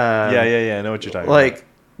 Yeah. I know what you're talking Like,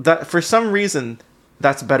 that, for some reason,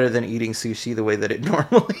 that's better than eating sushi the way that it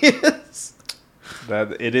normally is.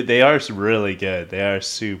 about. They are really good. They are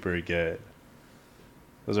super good.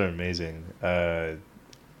 Those are amazing.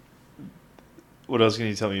 What else can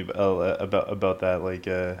you tell me about that? Like,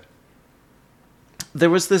 There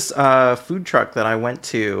was this food truck that I went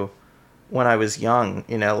to when I was young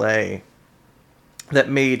in LA that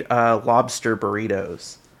made lobster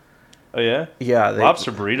burritos. oh yeah, Yeah,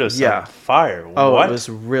 lobster burritos. yeah. Sound fire. Oh, What? it was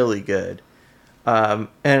really good. And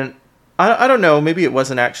I don't know, maybe it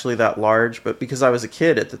wasn't actually that large, but because I was a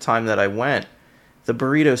kid at the time that I went, the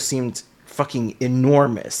burrito seemed fucking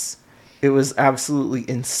enormous. It was absolutely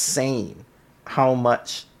insane how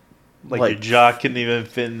much. like your jaw couldn't even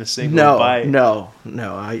fit in a single bite. No,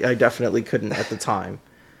 I definitely couldn't at the time.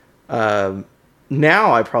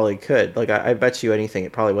 Now I probably could. Like, I bet you anything,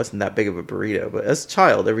 it probably wasn't that big of a burrito. But as a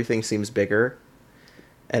child, everything seems bigger.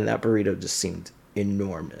 And that burrito just seemed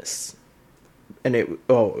enormous. And it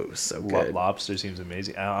was so good. Lobster seems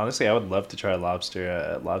amazing. Honestly, I would love to try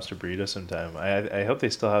lobster burrito sometime. I hope they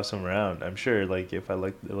still have some around. I'm sure, like, if I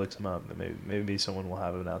look some up, then maybe someone will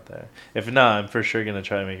have it out there. If not, I'm for sure gonna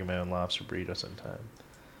try making my own lobster burrito sometime.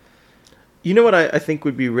 You know what I think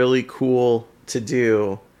would be really cool to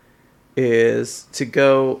do is to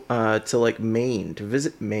go to, like, Maine, to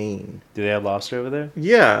visit Maine. Do they have lobster over there?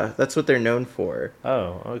 Yeah, that's what they're known for.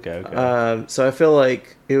 Oh, okay. So I feel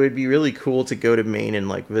like it would be really cool to go to Maine and,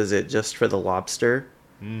 like, visit just for the lobster.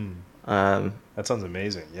 That sounds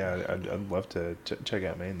amazing. Yeah, I'd love to check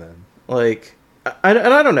out Maine then. Like, I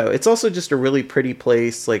don't know. It's also just a really pretty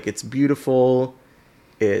place. Like, it's beautiful.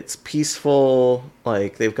 It's peaceful.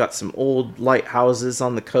 Like, they've got some old lighthouses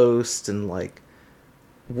on the coast and, like,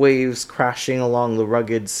 waves crashing along the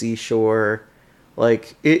rugged seashore.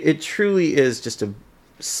 Like, it truly is just a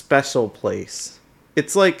special place.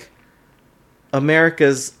 It's like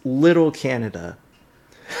America's little Canada.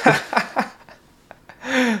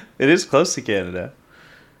 It is close to Canada.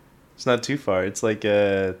 It's not too far. It's like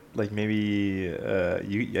maybe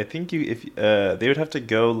I think if they would have to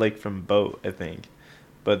go like from boat, I think,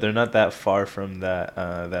 but they're not that far from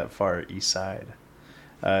that far east side.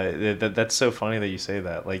 That's so funny that you say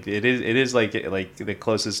that. Like it is like the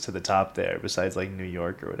closest to the top there, besides like New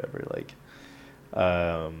York or whatever. Like,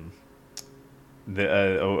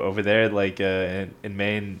 over there, like in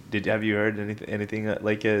Maine, have you heard anything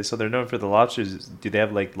like so they're known for the lobsters? Do they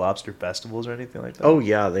have like lobster festivals or anything like that? Oh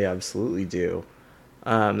yeah, they absolutely do.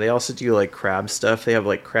 They also do like crab stuff. They have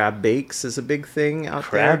like crab bakes is a big thing out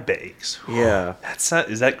Crab there. bakes. Yeah. That's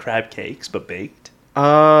not. Is that crab cakes but baked?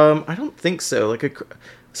 I don't think so. Like a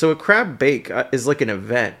crab bake is like an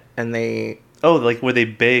event, and they Oh, like where they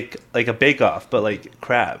bake like a bake off, but like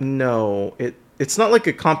crab. no, it's not like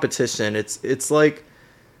a competition. It's like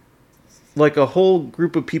like a whole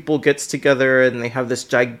group of people gets together and they have this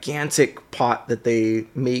gigantic pot that they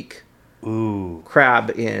make Ooh.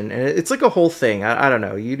 crab in, and it's like a whole thing. I don't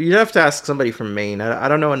know. You'd have to ask somebody from Maine. I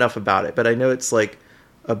don't know enough about it, but I know it's like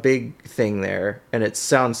a big thing there, and it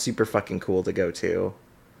sounds super fucking cool to go to.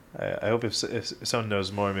 I hope if someone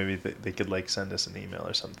knows more, maybe they could like send us an email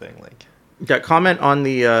or something. Like, Yeah, comment on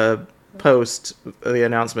the post, the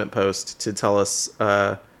announcement post, to tell us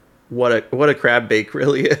what a crab bake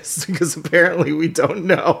really is, because apparently we don't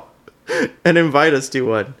know, and invite us to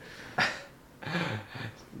one.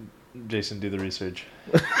 Jason, do the research.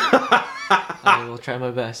 I will try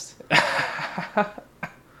my best.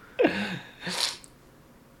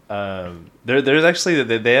 There's actually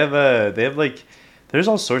they have like there's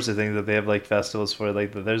all sorts of things that they have like festivals for.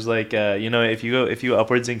 Like there's like if you go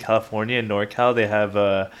upwards in California and NorCal, they have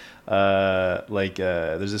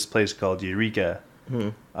there's this place called Eureka.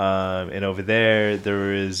 And over there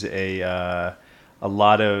is a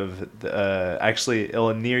lot of actually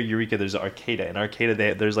near Eureka there's Arcata. In Arcata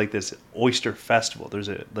there's like this oyster festival. There's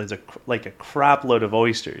a like a crap load of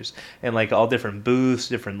oysters and like all different booths,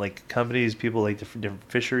 different like companies, people like different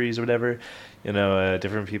fisheries or whatever.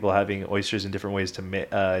 Different people having oysters in different ways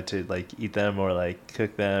to like eat them or like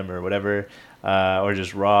cook them or whatever, or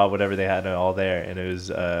just raw, whatever they had all there. And it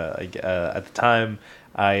was at the time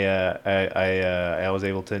I was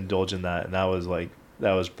able to indulge in that, and that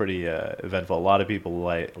was pretty eventful. A lot of people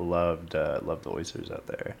loved the oysters out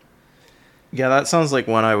there. Yeah, that sounds like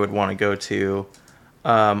one I would want to go to.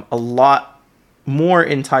 A lot more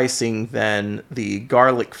enticing than the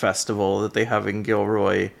garlic festival that they have in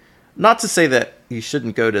Gilroy. Not to say that you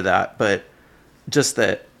shouldn't go to that, but just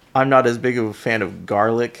that I'm not as big of a fan of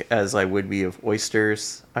garlic as I would be of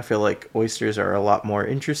oysters. I feel like oysters are a lot more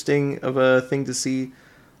interesting of a thing to see.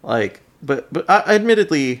 But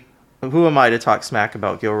admittedly, who am I to talk smack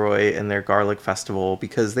about Gilroy and their garlic festival?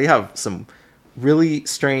 Because they have some really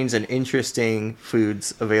strange and interesting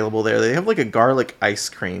foods available there. They have like a garlic ice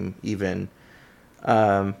cream even.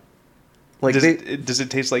 Does it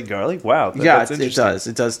taste like garlic? Wow. That's it does.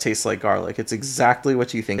 It does taste like garlic. It's exactly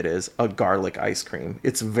what you think it is, a garlic ice cream.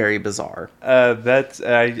 It's very bizarre. I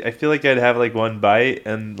feel like I'd have like one bite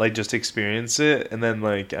and like just experience it, and then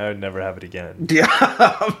like I would never have it again.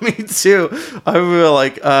 Yeah, me too. I would be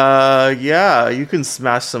like, yeah, you can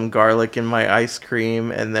smash some garlic in my ice cream,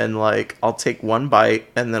 and then like I'll take one bite,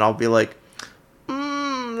 and then I'll be like,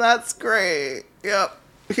 that's great. Yep.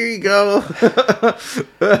 Here you go.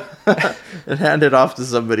 And hand it off to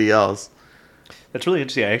somebody else. That's really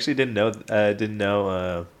interesting. I actually didn't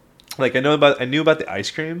know. Like I knew about the ice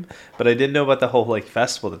cream, but I didn't know about the whole like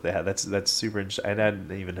festival that they had. That's super interesting. I hadn't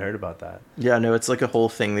even heard about that. Yeah, no, it's like a whole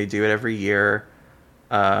thing. They do it every year.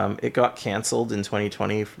 It got canceled in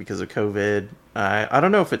 2020 because of COVID. I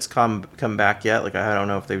don't know if it's come back yet. Like I don't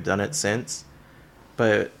know if they've done it since.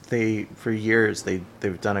 But for years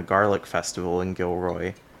they've done a garlic festival in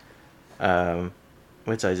Gilroy,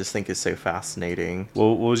 which I just think is so fascinating.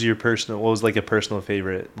 What was a personal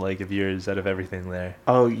favorite like of yours out of everything there?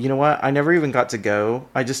 Oh, you know what? I never even got to go.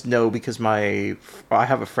 I just know because I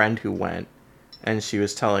have a friend who went, and she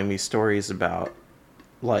was telling me stories about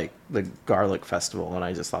like the garlic festival, and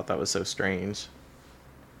I just thought that was so strange.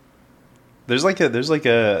 Like I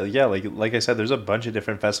said, there's a bunch of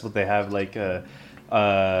different festivals they have like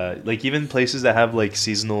even places that have like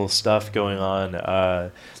seasonal stuff going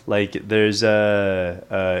on. Like there's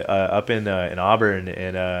up in Auburn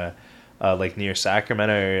and like near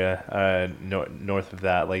Sacramento area, north of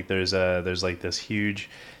that. Like there's like this huge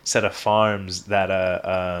set of farms that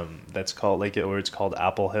that's called it's called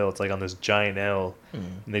Apple Hill. It's like on this giant hill,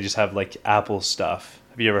 and they just have like apple stuff.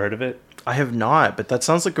 Have you ever heard of it? I have not, but that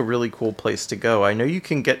sounds like a really cool place to go. I know you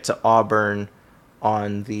can get to Auburn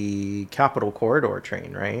on the Capitol Corridor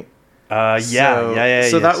train, right? Yeah.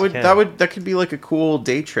 So that could be like a cool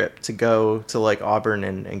day trip to go to like Auburn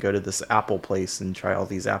and go to this apple place and try all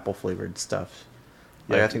these apple flavored stuff.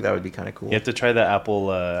 I think that would be kind of cool. You have to try the apple.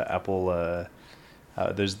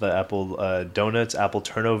 There's the apple donuts, apple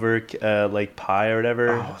turnover like pie or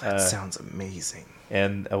whatever. Oh, that sounds amazing.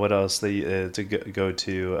 And what else to go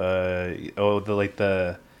to?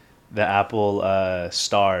 The apple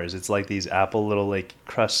stars. It's like these apple little like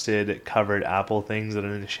crusted covered apple things that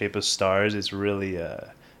are in the shape of stars. It's really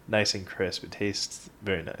nice and crisp. It tastes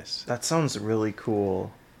very nice. That sounds really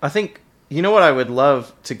cool. I think, you know what I would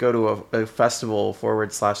love to go to a festival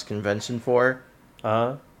 / convention for?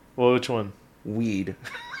 Well, which one? Weed.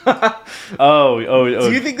 Oh.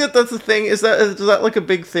 Do you think that that's a thing? Is that like a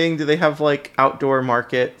big thing? Do they have like outdoor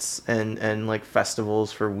markets and like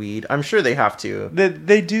festivals for weed? I'm sure they have to.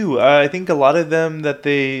 They do. I think a lot of them that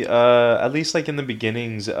they at least like in the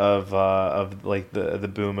beginnings of like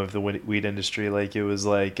the boom of the weed industry, like it was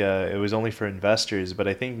only for investors. But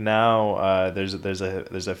I think now there's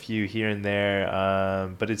a few here and there,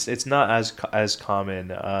 but it's not as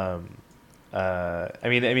common. I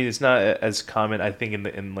mean, it's not as common. I think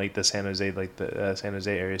in like the San Jose, like the San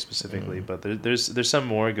Jose area specifically. But there's some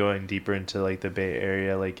more going deeper into like the Bay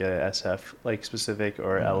Area, like SF, like specific,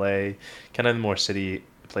 or LA, kind of the more city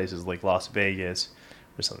places like Las Vegas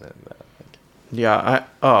or something like that.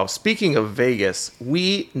 Yeah. Speaking of Vegas,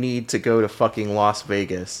 we need to go to fucking Las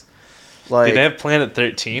Vegas. Like, dude, they have Planet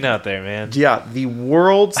 13 out there, man. Yeah, the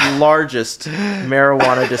world's largest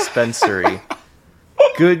marijuana dispensary.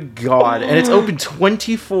 Good God. And it's open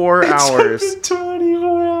 24 hours. It's open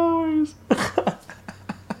 24 hours.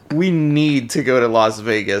 We need to go to Las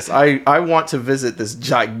Vegas. I want to visit this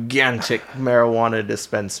gigantic marijuana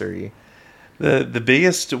dispensary. The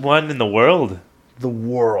biggest one in the world. The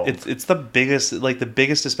world. It's the biggest, like the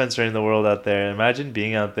biggest dispensary in the world out there. Imagine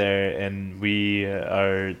being out there and we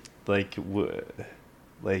are like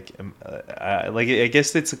I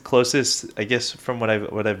guess it's the closest. I guess from what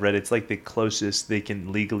I've read, it's like the closest they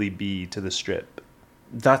can legally be to the Strip.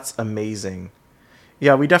 That's amazing.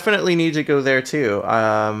 Yeah, we definitely need to go there too.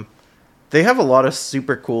 They have a lot of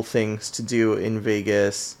super cool things to do in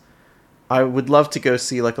Vegas. I would love to go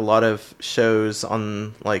see like a lot of shows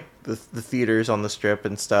on like the theaters on the Strip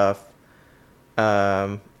and stuff.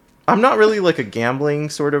 I'm not really like a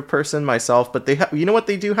gambling sort of person myself, but they have. You know what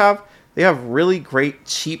they do have? They have really great,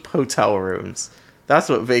 cheap hotel rooms. That's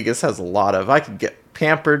what Vegas has a lot of. I could get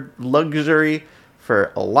pampered luxury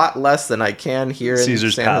for a lot less than I can here in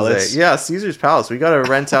Caesar's San Palace. Jose. Yeah, Caesar's Palace. We got to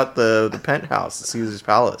rent out the penthouse at Caesar's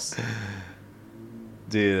Palace.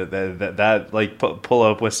 Dude, that like pull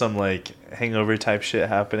up with some like hangover type shit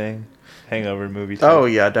happening. Hangover movie type. Oh,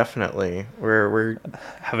 yeah, definitely. We're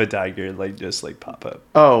have a tiger like just like pop up.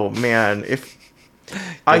 Oh, man.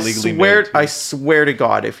 I swear to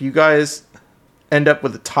God, if you guys end up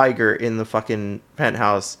with a tiger in the fucking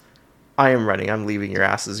penthouse, I am running. I'm leaving your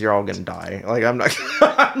asses. You're all gonna die. Like I'm not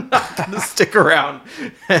gonna stick around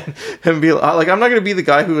and be like, I'm not gonna be the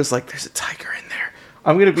guy who is like, there's a tiger in there.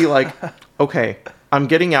 I'm gonna be like, okay, I'm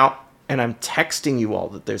getting out and I'm texting you all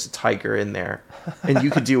that there's a tiger in there, and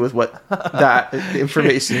you could do with that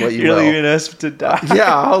information what you You're will. leaving us to die.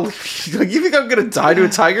 Yeah, like, you think I'm gonna die to a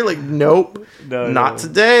tiger? Like, nope, not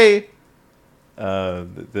today.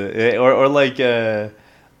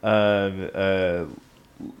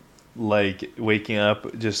 Like waking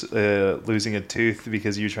up just losing a tooth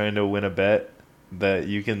because you're trying to win a bet that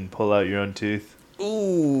you can pull out your own tooth.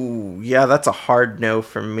 Ooh, yeah, that's a hard no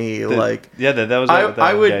for me. That was what that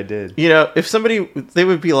guy did. You know, if they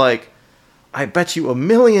would be like, I bet you $1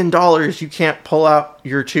 million you can't pull out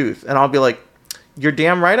your tooth, and I'll be like, you're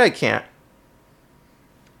damn right I can't.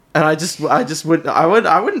 And I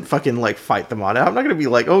wouldn't fucking like fight them on it. I'm not gonna be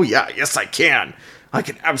like, oh yeah, yes I can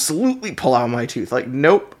absolutely pull out my tooth. Like,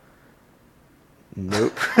 nope.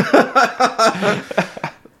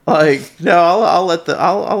 Like, no, I'll let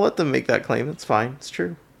them make that claim. It's fine. It's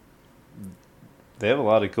true. They have a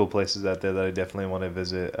lot of cool places out there that I definitely want to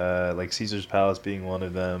visit. Like Caesar's Palace being one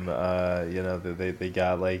of them. You know, they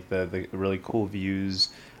got like the really cool views.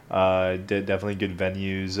 Definitely good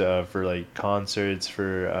venues for like concerts,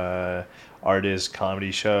 for artists,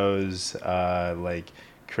 comedy shows, like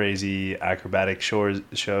crazy acrobatic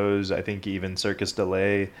shows. I think even Circus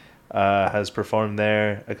Delay has performed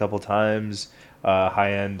there a couple times.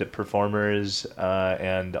 High-end performers,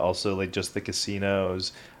 and also like just the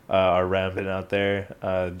casinos are rampant out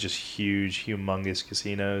there. Just huge, humongous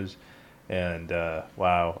casinos. And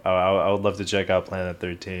wow, I would love to check out Planet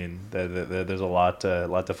 13. There's a lot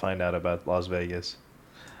to find out about Las Vegas.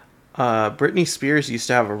 Britney Spears used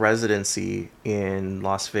to have a residency in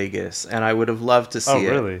Las Vegas, and I would have loved to see it.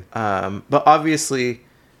 Oh, really? But obviously,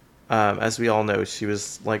 as we all know, she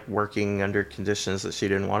was like working under conditions that she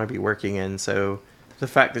didn't want to be working in. So the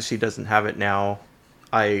fact that she doesn't have it now,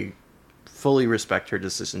 I fully respect her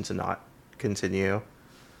decision to not continue.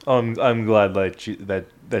 I'm glad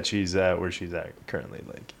that she's at where she's at currently,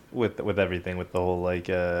 like with everything, with the whole like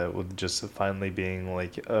with just finally being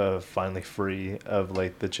like finally free of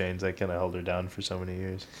like the chains that kind of held her down for so many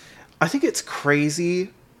years. I think it's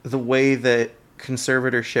crazy the way that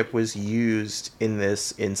conservatorship was used in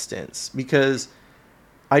this instance, because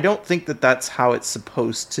I don't think that that's how it's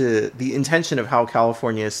supposed to, the intention of how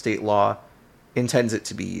California state law intends it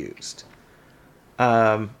to be used.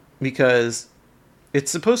 because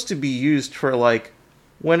it's supposed to be used for like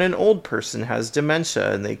when an old person has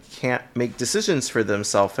dementia and they can't make decisions for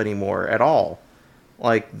themselves anymore at all.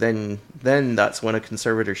 Like then that's when a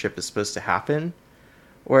conservatorship is supposed to happen.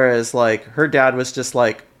 Whereas like her dad was just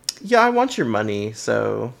like, yeah, I want your money,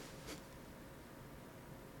 so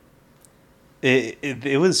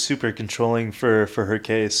it was super controlling for her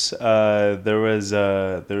case. There was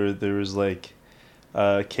like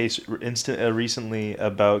a case recently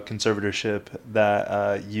about conservatorship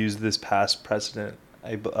that used this past precedent.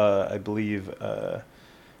 I believe.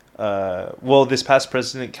 Well, this past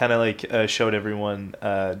precedent kind of like showed everyone,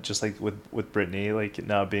 just like with Britney, like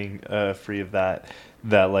now being free of that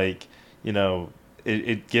like, you know,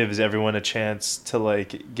 it gives everyone a chance to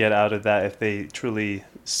like get out of that if they truly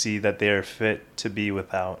see that they are fit to be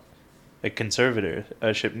without a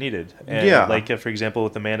conservatorship needed. And yeah, like for example,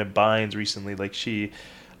 with Amanda Bynes recently, like she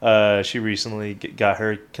recently got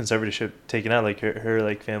her conservatorship taken out. Like her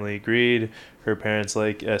like family agreed, her parents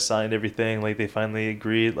like signed everything. Like they finally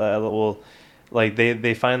agreed. Well, like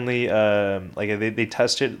they finally like they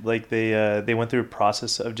tested. Like they went through a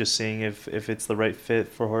process of just seeing if it's the right fit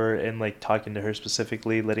for her, and like talking to her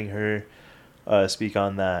specifically, letting her speak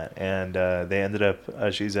on that. And they ended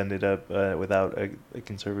up she's ended up without a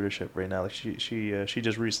conservatorship right now. Like she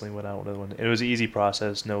just recently went out with one. It was an easy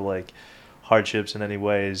process, no like hardships in any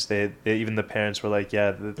ways. They even the parents were like,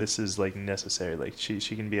 yeah, this is like necessary. Like she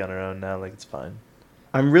can be on her own now. Like it's fine.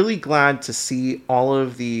 I'm really glad to see all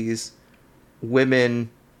of these women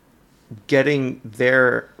getting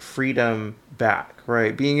their freedom back,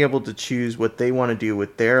 right? Being able to choose what they want to do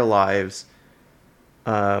with their lives,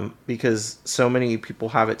 because so many people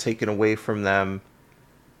have it taken away from them.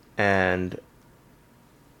 And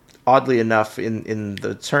oddly enough, in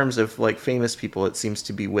the terms of like famous people, it seems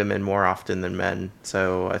to be women more often than men.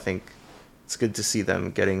 So I think it's good to see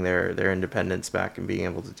them getting their independence back and being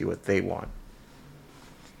able to do what they want.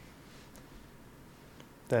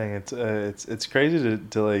 Dang, it's crazy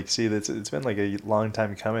to like see that it's been like a long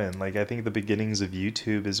time coming. Like I think the beginnings of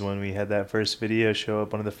YouTube is when we had that first video show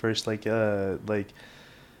up. One of the first like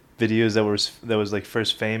videos that was like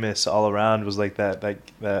first famous all around was like that guy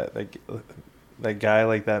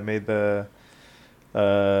like that made the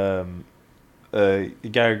guy or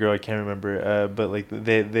girl, I can't remember, but like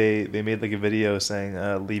they made like a video saying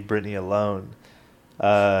leave Britney alone. You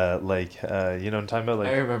know what I'm talking about? Like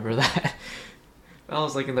I remember that. That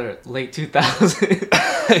was like in the late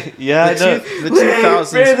 2000s. yeah, I know. The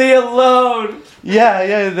 2000s. Leave Britney alone.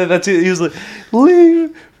 Yeah, that's it. He was like,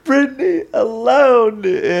 leave Britney alone,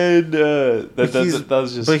 and that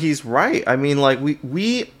was just. But he's right. I mean, like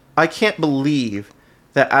I can't believe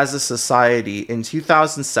that as a society in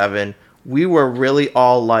 2007 we were really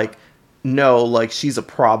all like, no, like she's a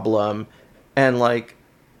problem, and like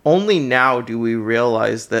only now do we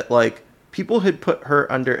realize that like people had put her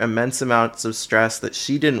under immense amounts of stress that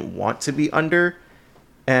she didn't want to be under,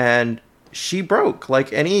 and she broke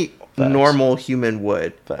like any normal human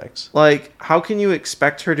would. Facts. Like, how can you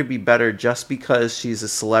expect her to be better just because she's a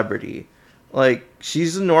celebrity? Like,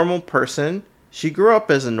 she's a normal person. She grew up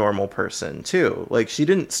as a normal person too. Like, she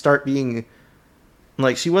didn't start being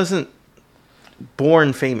like, she wasn't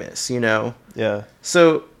born famous, you know? Yeah.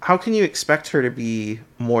 So how can you expect her to be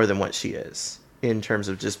more than what she is in terms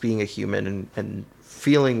of just being a human and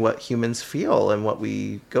feeling what humans feel and what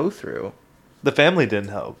we go through? The family didn't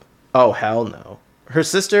help. Oh, hell no. Her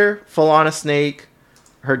sister, full on a snake.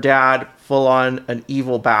 Her dad, full on an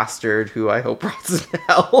evil bastard who I hope rots in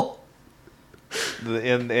hell.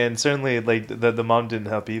 And certainly, like, the mom didn't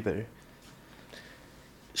help either.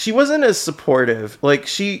 She wasn't as supportive. Like,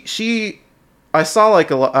 I saw, like,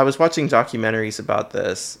 I was watching documentaries about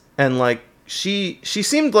this, and, like, she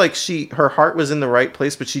seemed like her heart was in the right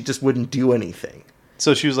place, but she just wouldn't do anything.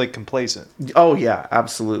 So she was, like, complacent. Oh, yeah,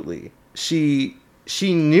 absolutely. She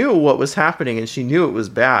knew what was happening, and she knew it was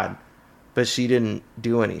bad, but she didn't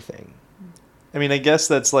do anything. I mean, I guess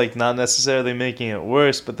that's, like, not necessarily making it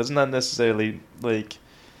worse, but that's not necessarily, like,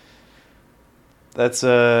 that's,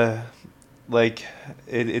 like,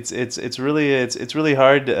 it's really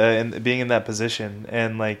hard in being in that position,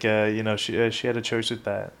 and, like, you know, she had a choice with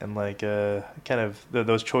that, and, like, kind of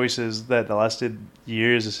those choices that lasted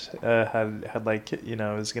years had, like, you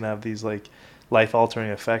know, is gonna have these, like,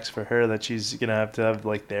 life-altering effects for her that she's gonna have to have,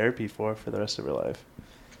 like, therapy for the rest of her life.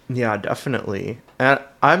 Yeah, definitely. And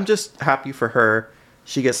I'm just happy for her.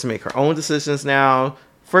 She gets to make her own decisions now,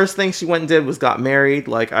 First thing she went and did was got married.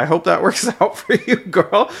 Like, I hope that works out for you,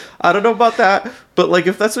 girl. I don't know about that, but like,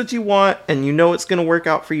 if that's what you want and you know it's gonna work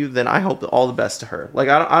out for you, then I hope all the best to her. Like,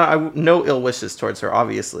 I no ill wishes towards her.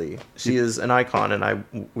 Obviously, she is an icon, and I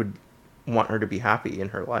would want her to be happy in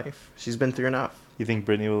her life. She's been through enough. You think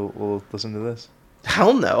Brittany will listen to this?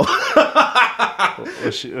 Hell no.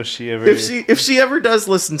 Was she ever? If she ever does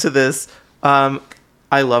listen to this,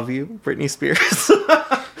 I love you, Britney Spears.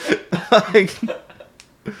 Like,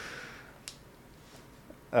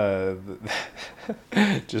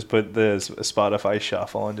 just put the Spotify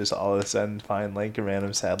shuffle and just all of a sudden find like a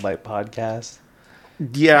random satellite podcast.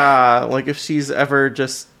 yeah, like if she's ever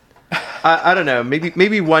just, I don't know,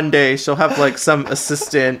 maybe one day she'll have like some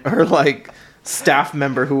assistant or like staff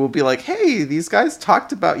member who will be like, hey, these guys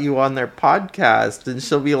talked about you on their podcast, and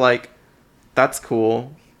she'll be like, that's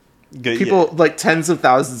cool. Good, People, like tens of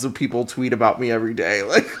thousands of people tweet about me every day,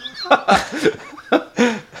 like.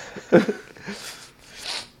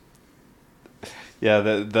 Yeah,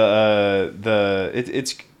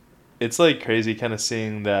 it's like crazy kind of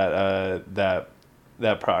seeing that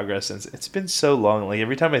progress, since it's been so long. Like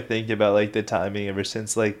every time I think about like the timing ever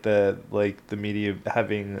since like the media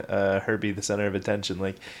having her be the center of attention,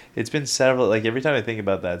 like it's been several, like every time I think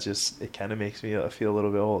about that, it kind of makes me feel a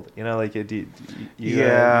little bit old, you know, like you feel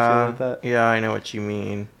like that? Yeah, I know what you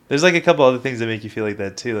mean. There's like a couple other things that make you feel like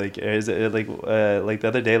that too. Like is it like the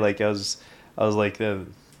other day, like I was like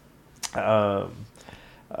I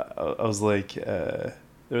was like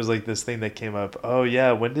there was like this thing that came up. Oh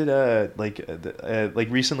yeah, when did like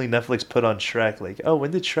recently Netflix put on Shrek? Like, oh,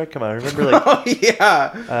 when did Shrek come out? I remember like oh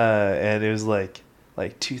yeah. And it was like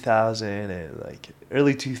 2000 and like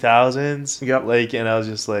early 2000s. Yep. Like, and I was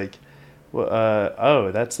just like, well,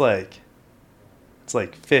 oh, that's like, it's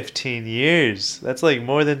like 15 years. That's like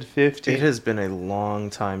more than 15. It has been a long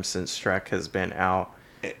time since Shrek has been out.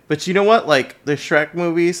 But you know what? Like the Shrek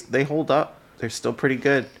movies, they hold up. They're still pretty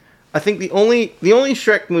good. I think the only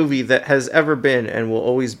Shrek movie that has ever been and will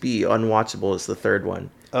always be unwatchable is the third one.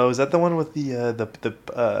 Oh, is that the one with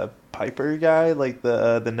the Piper guy, like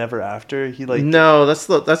the Never After? He like No, that's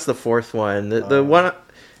the fourth one. The one,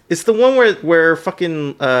 it's the one where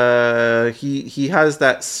fucking he has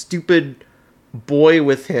that stupid boy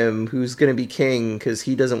with him who's gonna be king because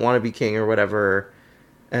he doesn't want to be king or whatever,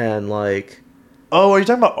 and like. Oh, are you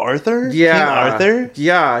talking about Arthur? Yeah, King Arthur.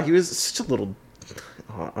 Yeah, he was such a little.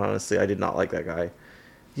 Honestly, I did not like that guy.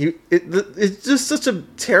 It's just such a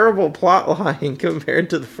terrible plot line compared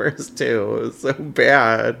to the first two. It was so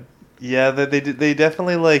bad. Yeah, they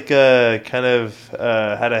definitely like kind of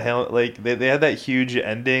had like they had that huge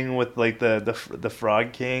ending with like the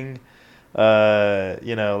Frog King.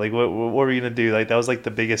 You know, like what were we gonna do? Like that was like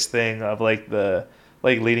the biggest thing of like the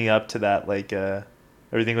like leading up to that. Like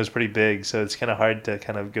everything was pretty big, so it's kind of hard to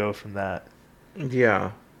kind of go from that.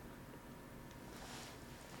 Yeah.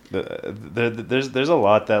 There's a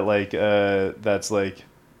lot that like that's like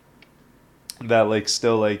that like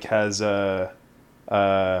still like has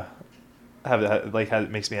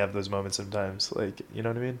makes me have those moments sometimes, like, you know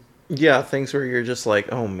what I mean? Yeah, things where you're just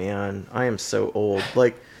like, oh man, I am so old.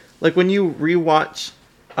 Like when you rewatch,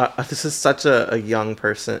 this is such a young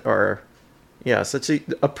person, or yeah, such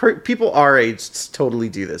people our age totally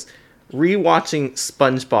do this. Rewatching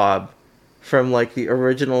SpongeBob from like the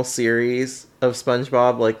original series of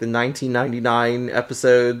SpongeBob, like the 1999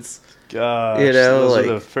 episodes. Gosh, you know, those like,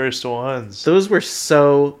 are the first ones. Those were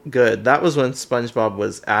so good. That was when SpongeBob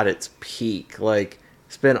was at its peak. Like,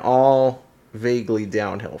 it's been all vaguely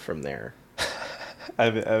downhill from there.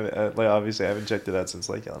 Like obviously I haven't checked it out since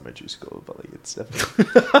like elementary school, but like it's definitely.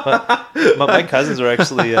 my cousins were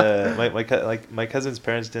actually my cousin's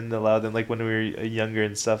parents didn't allow them, like when we were younger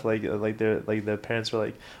and stuff, like the parents were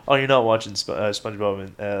like, oh, you're not watching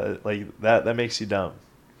SpongeBob, and like that makes you dumb.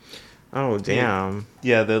 Oh damn.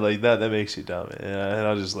 Yeah, they're like that makes you dumb, and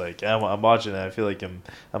I was just like, I'm watching it. I feel like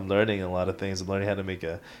I'm learning a lot of things. I'm learning how to make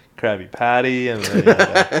a Krabby Patty, and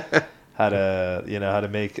how to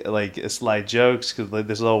make like sly jokes, because like,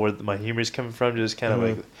 this is all where my humor is coming from, just kind of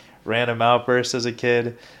like random outbursts as a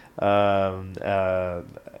kid. And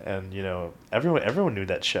you know, everyone knew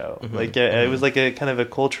that show. Like it was like a kind of a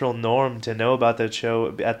cultural norm to know about that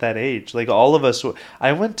show at that age. Like all of us,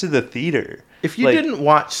 I went to the theater. If you didn't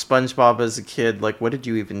watch SpongeBob as a kid, like what did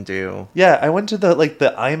you even do? Yeah, I went to the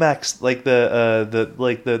IMAX, like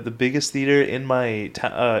the biggest theater in my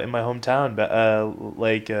hometown,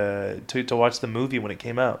 to watch the movie when it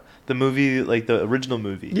came out. The movie, like the original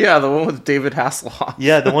movie. Yeah, the one with David Hasselhoff.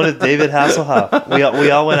 Yeah, the one with David Hasselhoff.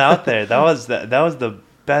 We all went out there. That was the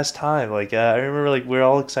best time. Like I remember, like we were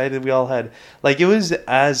all excited. We all had like it was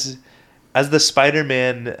as as the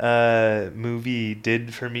Spider-Man movie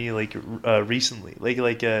did for me, like recently,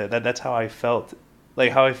 that's how I felt,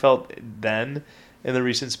 like how I felt then in the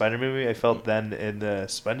recent Spider movie. I felt then in the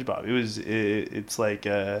SpongeBob. It's like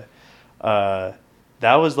that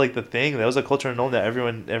was like the thing. That was a cultural norm that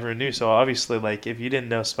everyone knew. So obviously, like if you didn't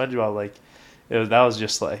know SpongeBob, like that was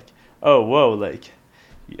just like, oh whoa, like.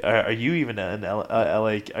 Are you even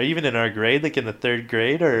like are you even in our grade, like in the third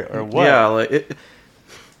grade or what? Yeah,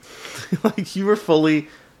 like you were fully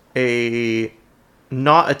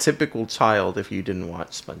not a typical child if you didn't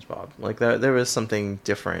watch SpongeBob. Like there was something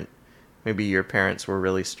different. Maybe your parents were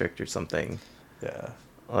really strict or something. Yeah.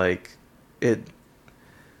 Like it.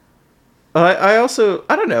 I also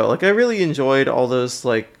I don't know. Like I really enjoyed all those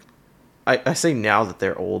like. I say now that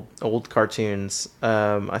they're old cartoons.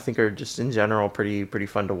 I think are just in general pretty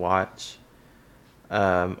fun to watch.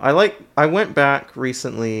 I went back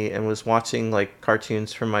recently and was watching like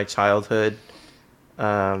cartoons from my childhood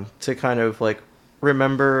to kind of like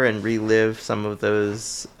remember and relive some of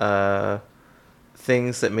those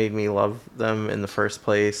things that made me love them in the first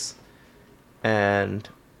place. And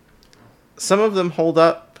some of them hold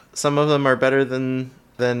up. Some of them are better than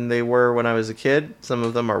they were when I was a kid. Some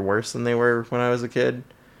of them are worse than they were when I was a kid.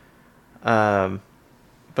 But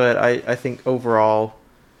I think overall,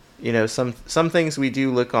 you know, some things we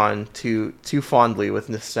do look on too fondly with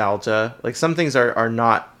nostalgia. Like some things are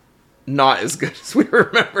not as good as we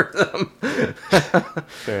remember them.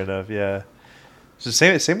 Fair enough, yeah. So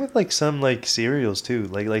same with like some like cereals too.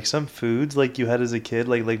 Like some foods like you had as a kid.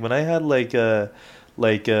 Like when I had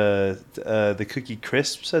the Cookie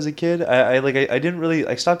Crisps as a kid. I didn't really,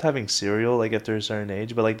 I stopped having cereal like after a certain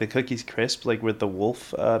age, but like the Cookies Crisp, like with the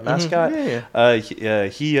wolf mascot,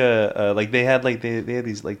 he like they had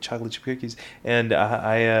these like chocolate chip cookies, and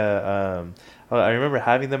I remember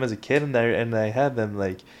having them as a kid, and I had them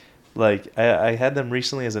I had them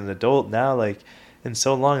recently as an adult now, like in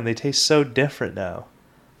so long, they taste so different now.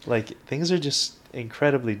 Like things are just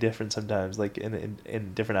incredibly different sometimes, like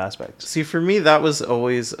in different aspects. See, for me, that was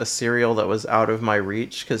always a cereal that was out of my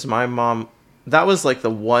reach because my mom, that was like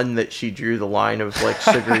the one that she drew the line of like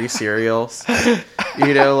sugary cereals.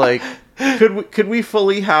 You know, like could we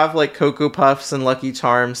fully have like Cocoa Puffs and Lucky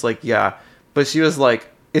Charms? Like, yeah, but she was like,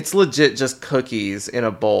 it's legit just cookies in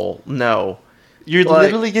a bowl. No. You're like,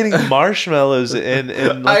 literally getting marshmallows and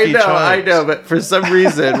Lucky Charms. I know, but for some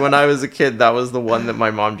reason, when I was a kid, that was the one that my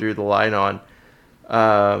mom drew the line on.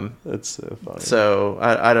 That's so funny. So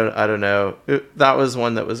I don't know. That was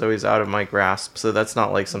one that was always out of my grasp. So that's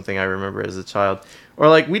not like something I remember as a child. Or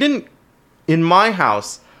like we didn't in my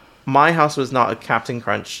house was not a Captain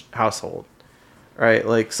Crunch household. Right?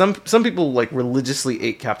 Like some people like religiously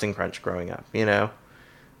ate Captain Crunch growing up, you know.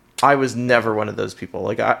 I was never one of those people.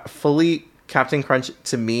 Like Captain Crunch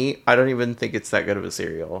to me, I don't even think it's that good of a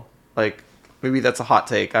cereal. Like maybe that's a hot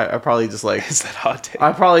take. I probably just like is that hot take?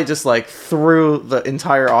 I probably just like threw the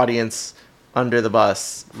entire audience under the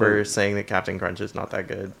bus for saying that Captain Crunch is not that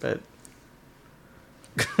good. But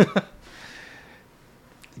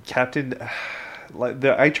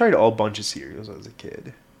I tried a bunch of cereals as a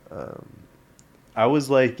kid. I was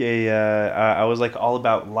like I was like all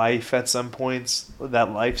about Life at some points.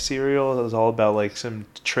 That Life cereal, it was all about like some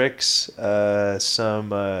Trix,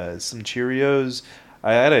 some Cheerios.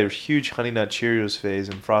 I had a huge Honey Nut Cheerios phase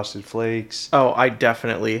and Frosted Flakes. Oh, I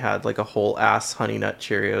definitely had like a whole ass Honey Nut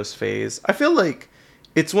Cheerios phase. I feel like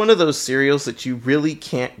it's one of those cereals that you really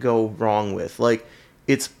can't go wrong with. Like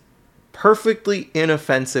it's perfectly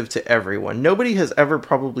inoffensive to everyone. Nobody has ever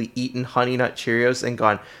probably eaten Honey Nut Cheerios and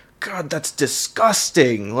gone, God, that's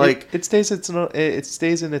disgusting. Like it stays in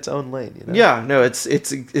its own lane, you know? Yeah, no, it's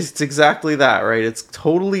exactly that, right? It's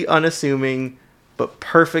totally unassuming but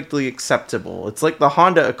perfectly acceptable. It's like the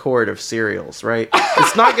Honda Accord of cereals, right?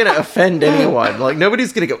 It's not going to offend anyone. Like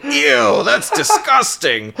nobody's going to go, "Ew, that's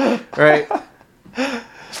disgusting." Right?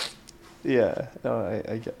 Yeah. No,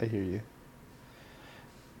 I hear you.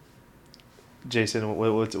 Jason,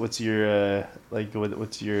 what's your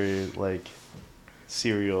what's your like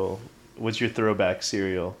cereal? What's your throwback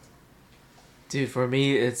cereal? Dude, for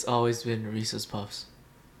me, it's always been Reese's Puffs.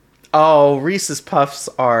 Oh, Reese's Puffs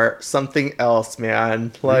are something else,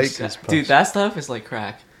 man. Like, dude, that stuff is like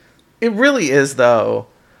crack. It really is, though.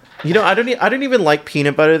 You know, I don't even like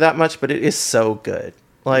peanut butter that much, but it is so good.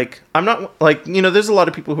 Like, I'm not like, you know, there's a lot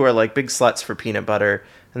of people who are like big sluts for peanut butter,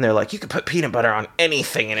 and they're like, you could put peanut butter on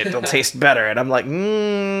anything and it'll taste better. And I'm like,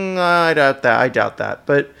 I doubt that.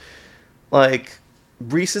 But like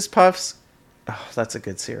Reese's Puffs, oh, that's a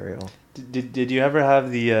good cereal. Did you ever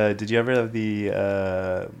have the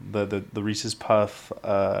Reese's Puff?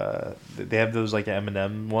 They have those like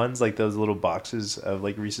M&M ones, like those little boxes of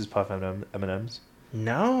like Reese's Puff M&Ms.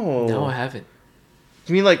 No. No, I haven't.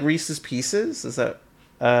 You mean like Reese's Pieces? Is that?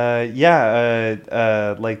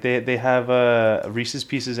 Like they have Reese's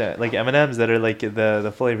Pieces like M&Ms that are like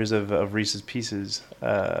the flavors of Reese's Pieces.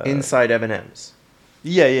 Inside M&M's.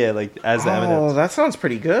 Yeah, like as the M&Ms. Oh, that sounds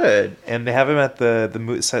pretty good. And they have them at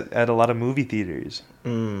at a lot of movie theaters.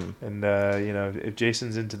 Mm. And you know, if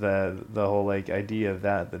Jason's into the whole like idea of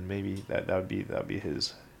that, then maybe that would be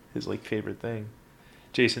his like favorite thing.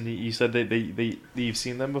 Jason, you said that you've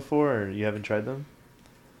seen them before, or you haven't tried them?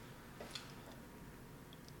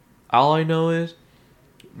 All I know is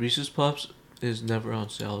Reese's Puffs is never on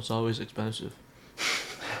sale. It's always expensive.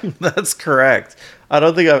 That's correct. I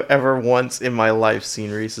don't think I've ever once in my life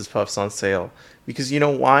seen Reese's Puffs on sale. Because you know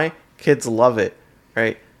why? Kids love it,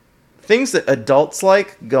 right? Things that adults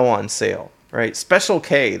like go on sale, right? Special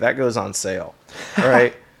K, that goes on sale,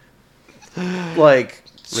 right? Like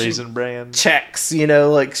Raisin Bran. checks, you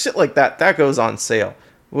know, like shit like that. That goes on sale.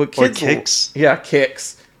 What Or kids Kicks. Yeah,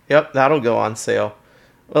 Kicks. Yep, that'll go on sale.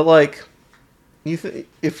 But like,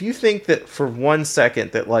 if you think that for 1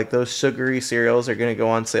 second that like those sugary cereals are gonna go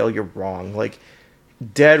on sale, you're wrong. Like,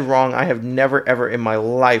 dead wrong. I have never ever in my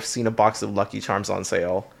life seen a box of Lucky Charms on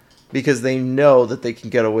sale because they know that they can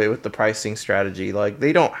get away with the pricing strategy. Like,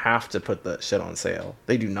 they don't have to put that shit on sale.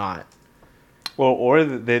 They do not. Well, or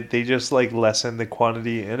they just like lessen the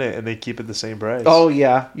quantity in it and they keep it the same price. Oh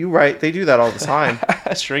yeah, you're right. They do that all the time.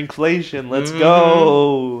 Shrinkflation. Let's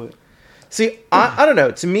go. See, I don't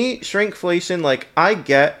know. To me, shrinkflation, like, I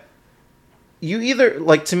get, you either,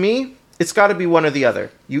 like, to me, it's got to be one or the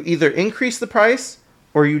other. You either increase the price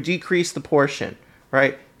or you decrease the portion,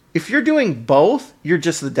 right? If you're doing both, you're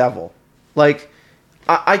just the devil. Like,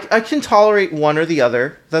 I can tolerate one or the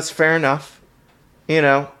other. That's fair enough. You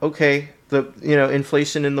know, okay,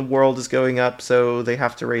 inflation in the world is going up, so they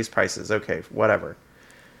have to raise prices. Okay, whatever.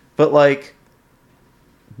 But, like,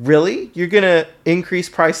 really? You're going to increase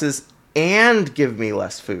prices and give me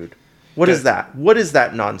less food? What is that? What is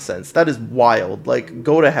that nonsense? That is wild. Like,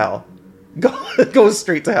 go to hell. Go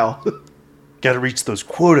straight to hell. Gotta reach those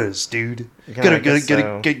quotas, dude. Gotta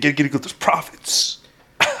get those profits.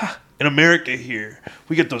 In America here,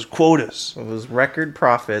 we get those quotas. Those record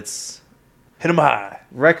profits. Hit them high.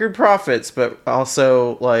 Record profits, but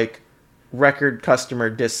also, like, record customer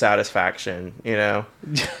dissatisfaction, you know?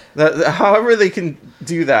 However they can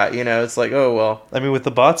do that, you know? It's like, oh, well. I mean, with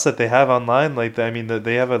the bots that they have online, like, I mean,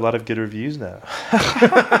 they have a lot of good reviews now.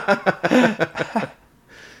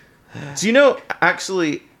 Do you know,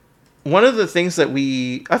 actually, one of the things that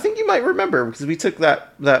I think you might remember, because we took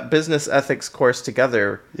that business ethics course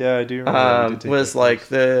together. Yeah, I do remember. Was like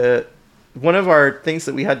one of our things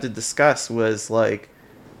that we had to discuss was like,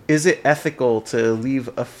 is it ethical to leave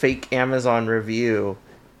a fake Amazon review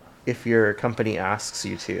if your company asks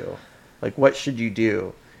you to? Like, what should you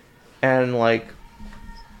do? And like,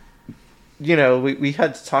 you know, we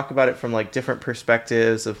had to talk about it from like different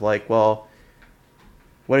perspectives of like, well,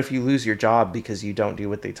 what if you lose your job because you don't do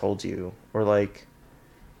what they told you? Or like,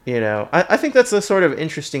 you know, I think that's a sort of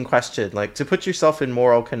interesting question. Like, to put yourself in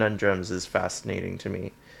moral conundrums is fascinating to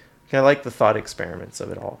me. I like the thought experiments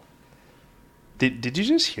of it all. Did you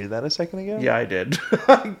just hear that a second ago? Yeah, I did.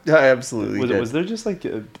 I absolutely did. Was there just like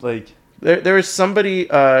There was somebody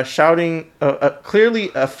shouting, clearly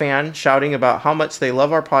a fan shouting about how much they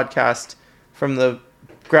love our podcast from the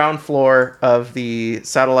ground floor of the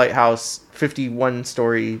Satellite House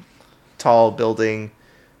 51-story tall building,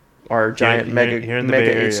 our giant mega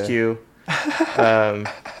HQ.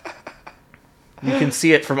 You can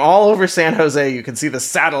see it from all over San Jose. You can see the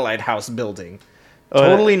Satellite House building.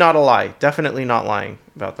 Totally not a lie. Definitely not lying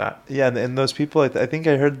about that. Yeah, and those people, I think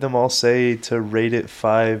I heard them all say to rate it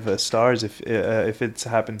 5 stars if it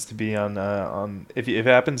happens to be on if it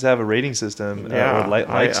happens to have a rating system. Yeah, or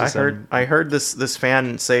light system. I heard this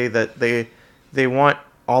fan say that they want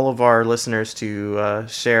all of our listeners to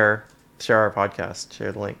share our podcast,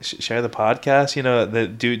 share the link, share the podcast. You know,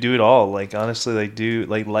 do it all. Like, honestly, like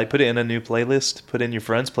put it in a new playlist. Put in your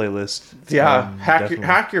friends' playlist. Yeah,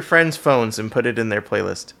 hack your friends' phones and put it in their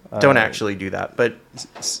playlist. Don't actually do that, but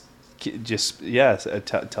just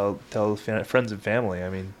tell friends and family. I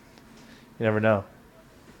mean, you never know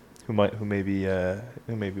who may be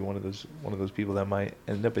one of those people that might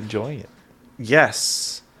end up enjoying it.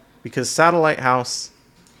 Yes, because Satellite House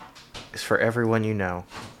is for everyone you know.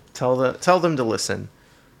 Tell them to listen,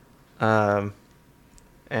 and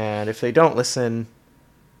if they don't listen,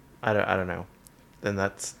 I don't know. Then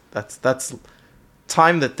that's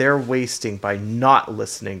time that they're wasting by not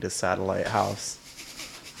listening to Satellite House.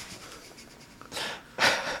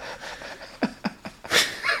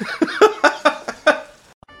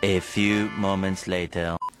 A few moments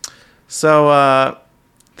later. So,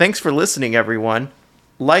 thanks for listening, everyone.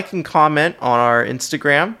 Like and comment on our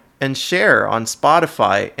Instagram and share on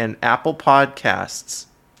Spotify and Apple Podcasts.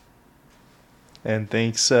 And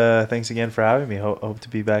thanks again for having me. Hope to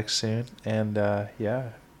be back soon. And yeah.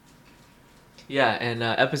 Yeah, and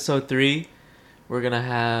episode 3, we're going to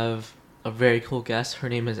have a very cool guest. Her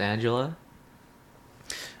name is Angela.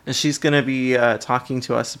 And she's going to be talking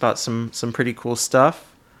to us about some pretty cool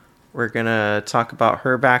stuff. We're going to talk about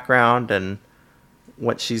her background and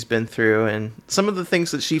what she's been through and some of the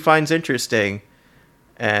things that she finds interesting.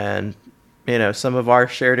 And, you know, some of our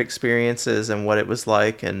shared experiences and what it was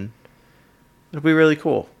like. And it'll be really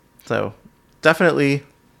cool. So definitely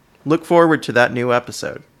look forward to that new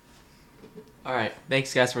episode. All right.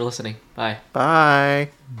 Thanks, guys, for listening. Bye.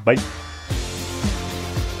 Bye. Bye.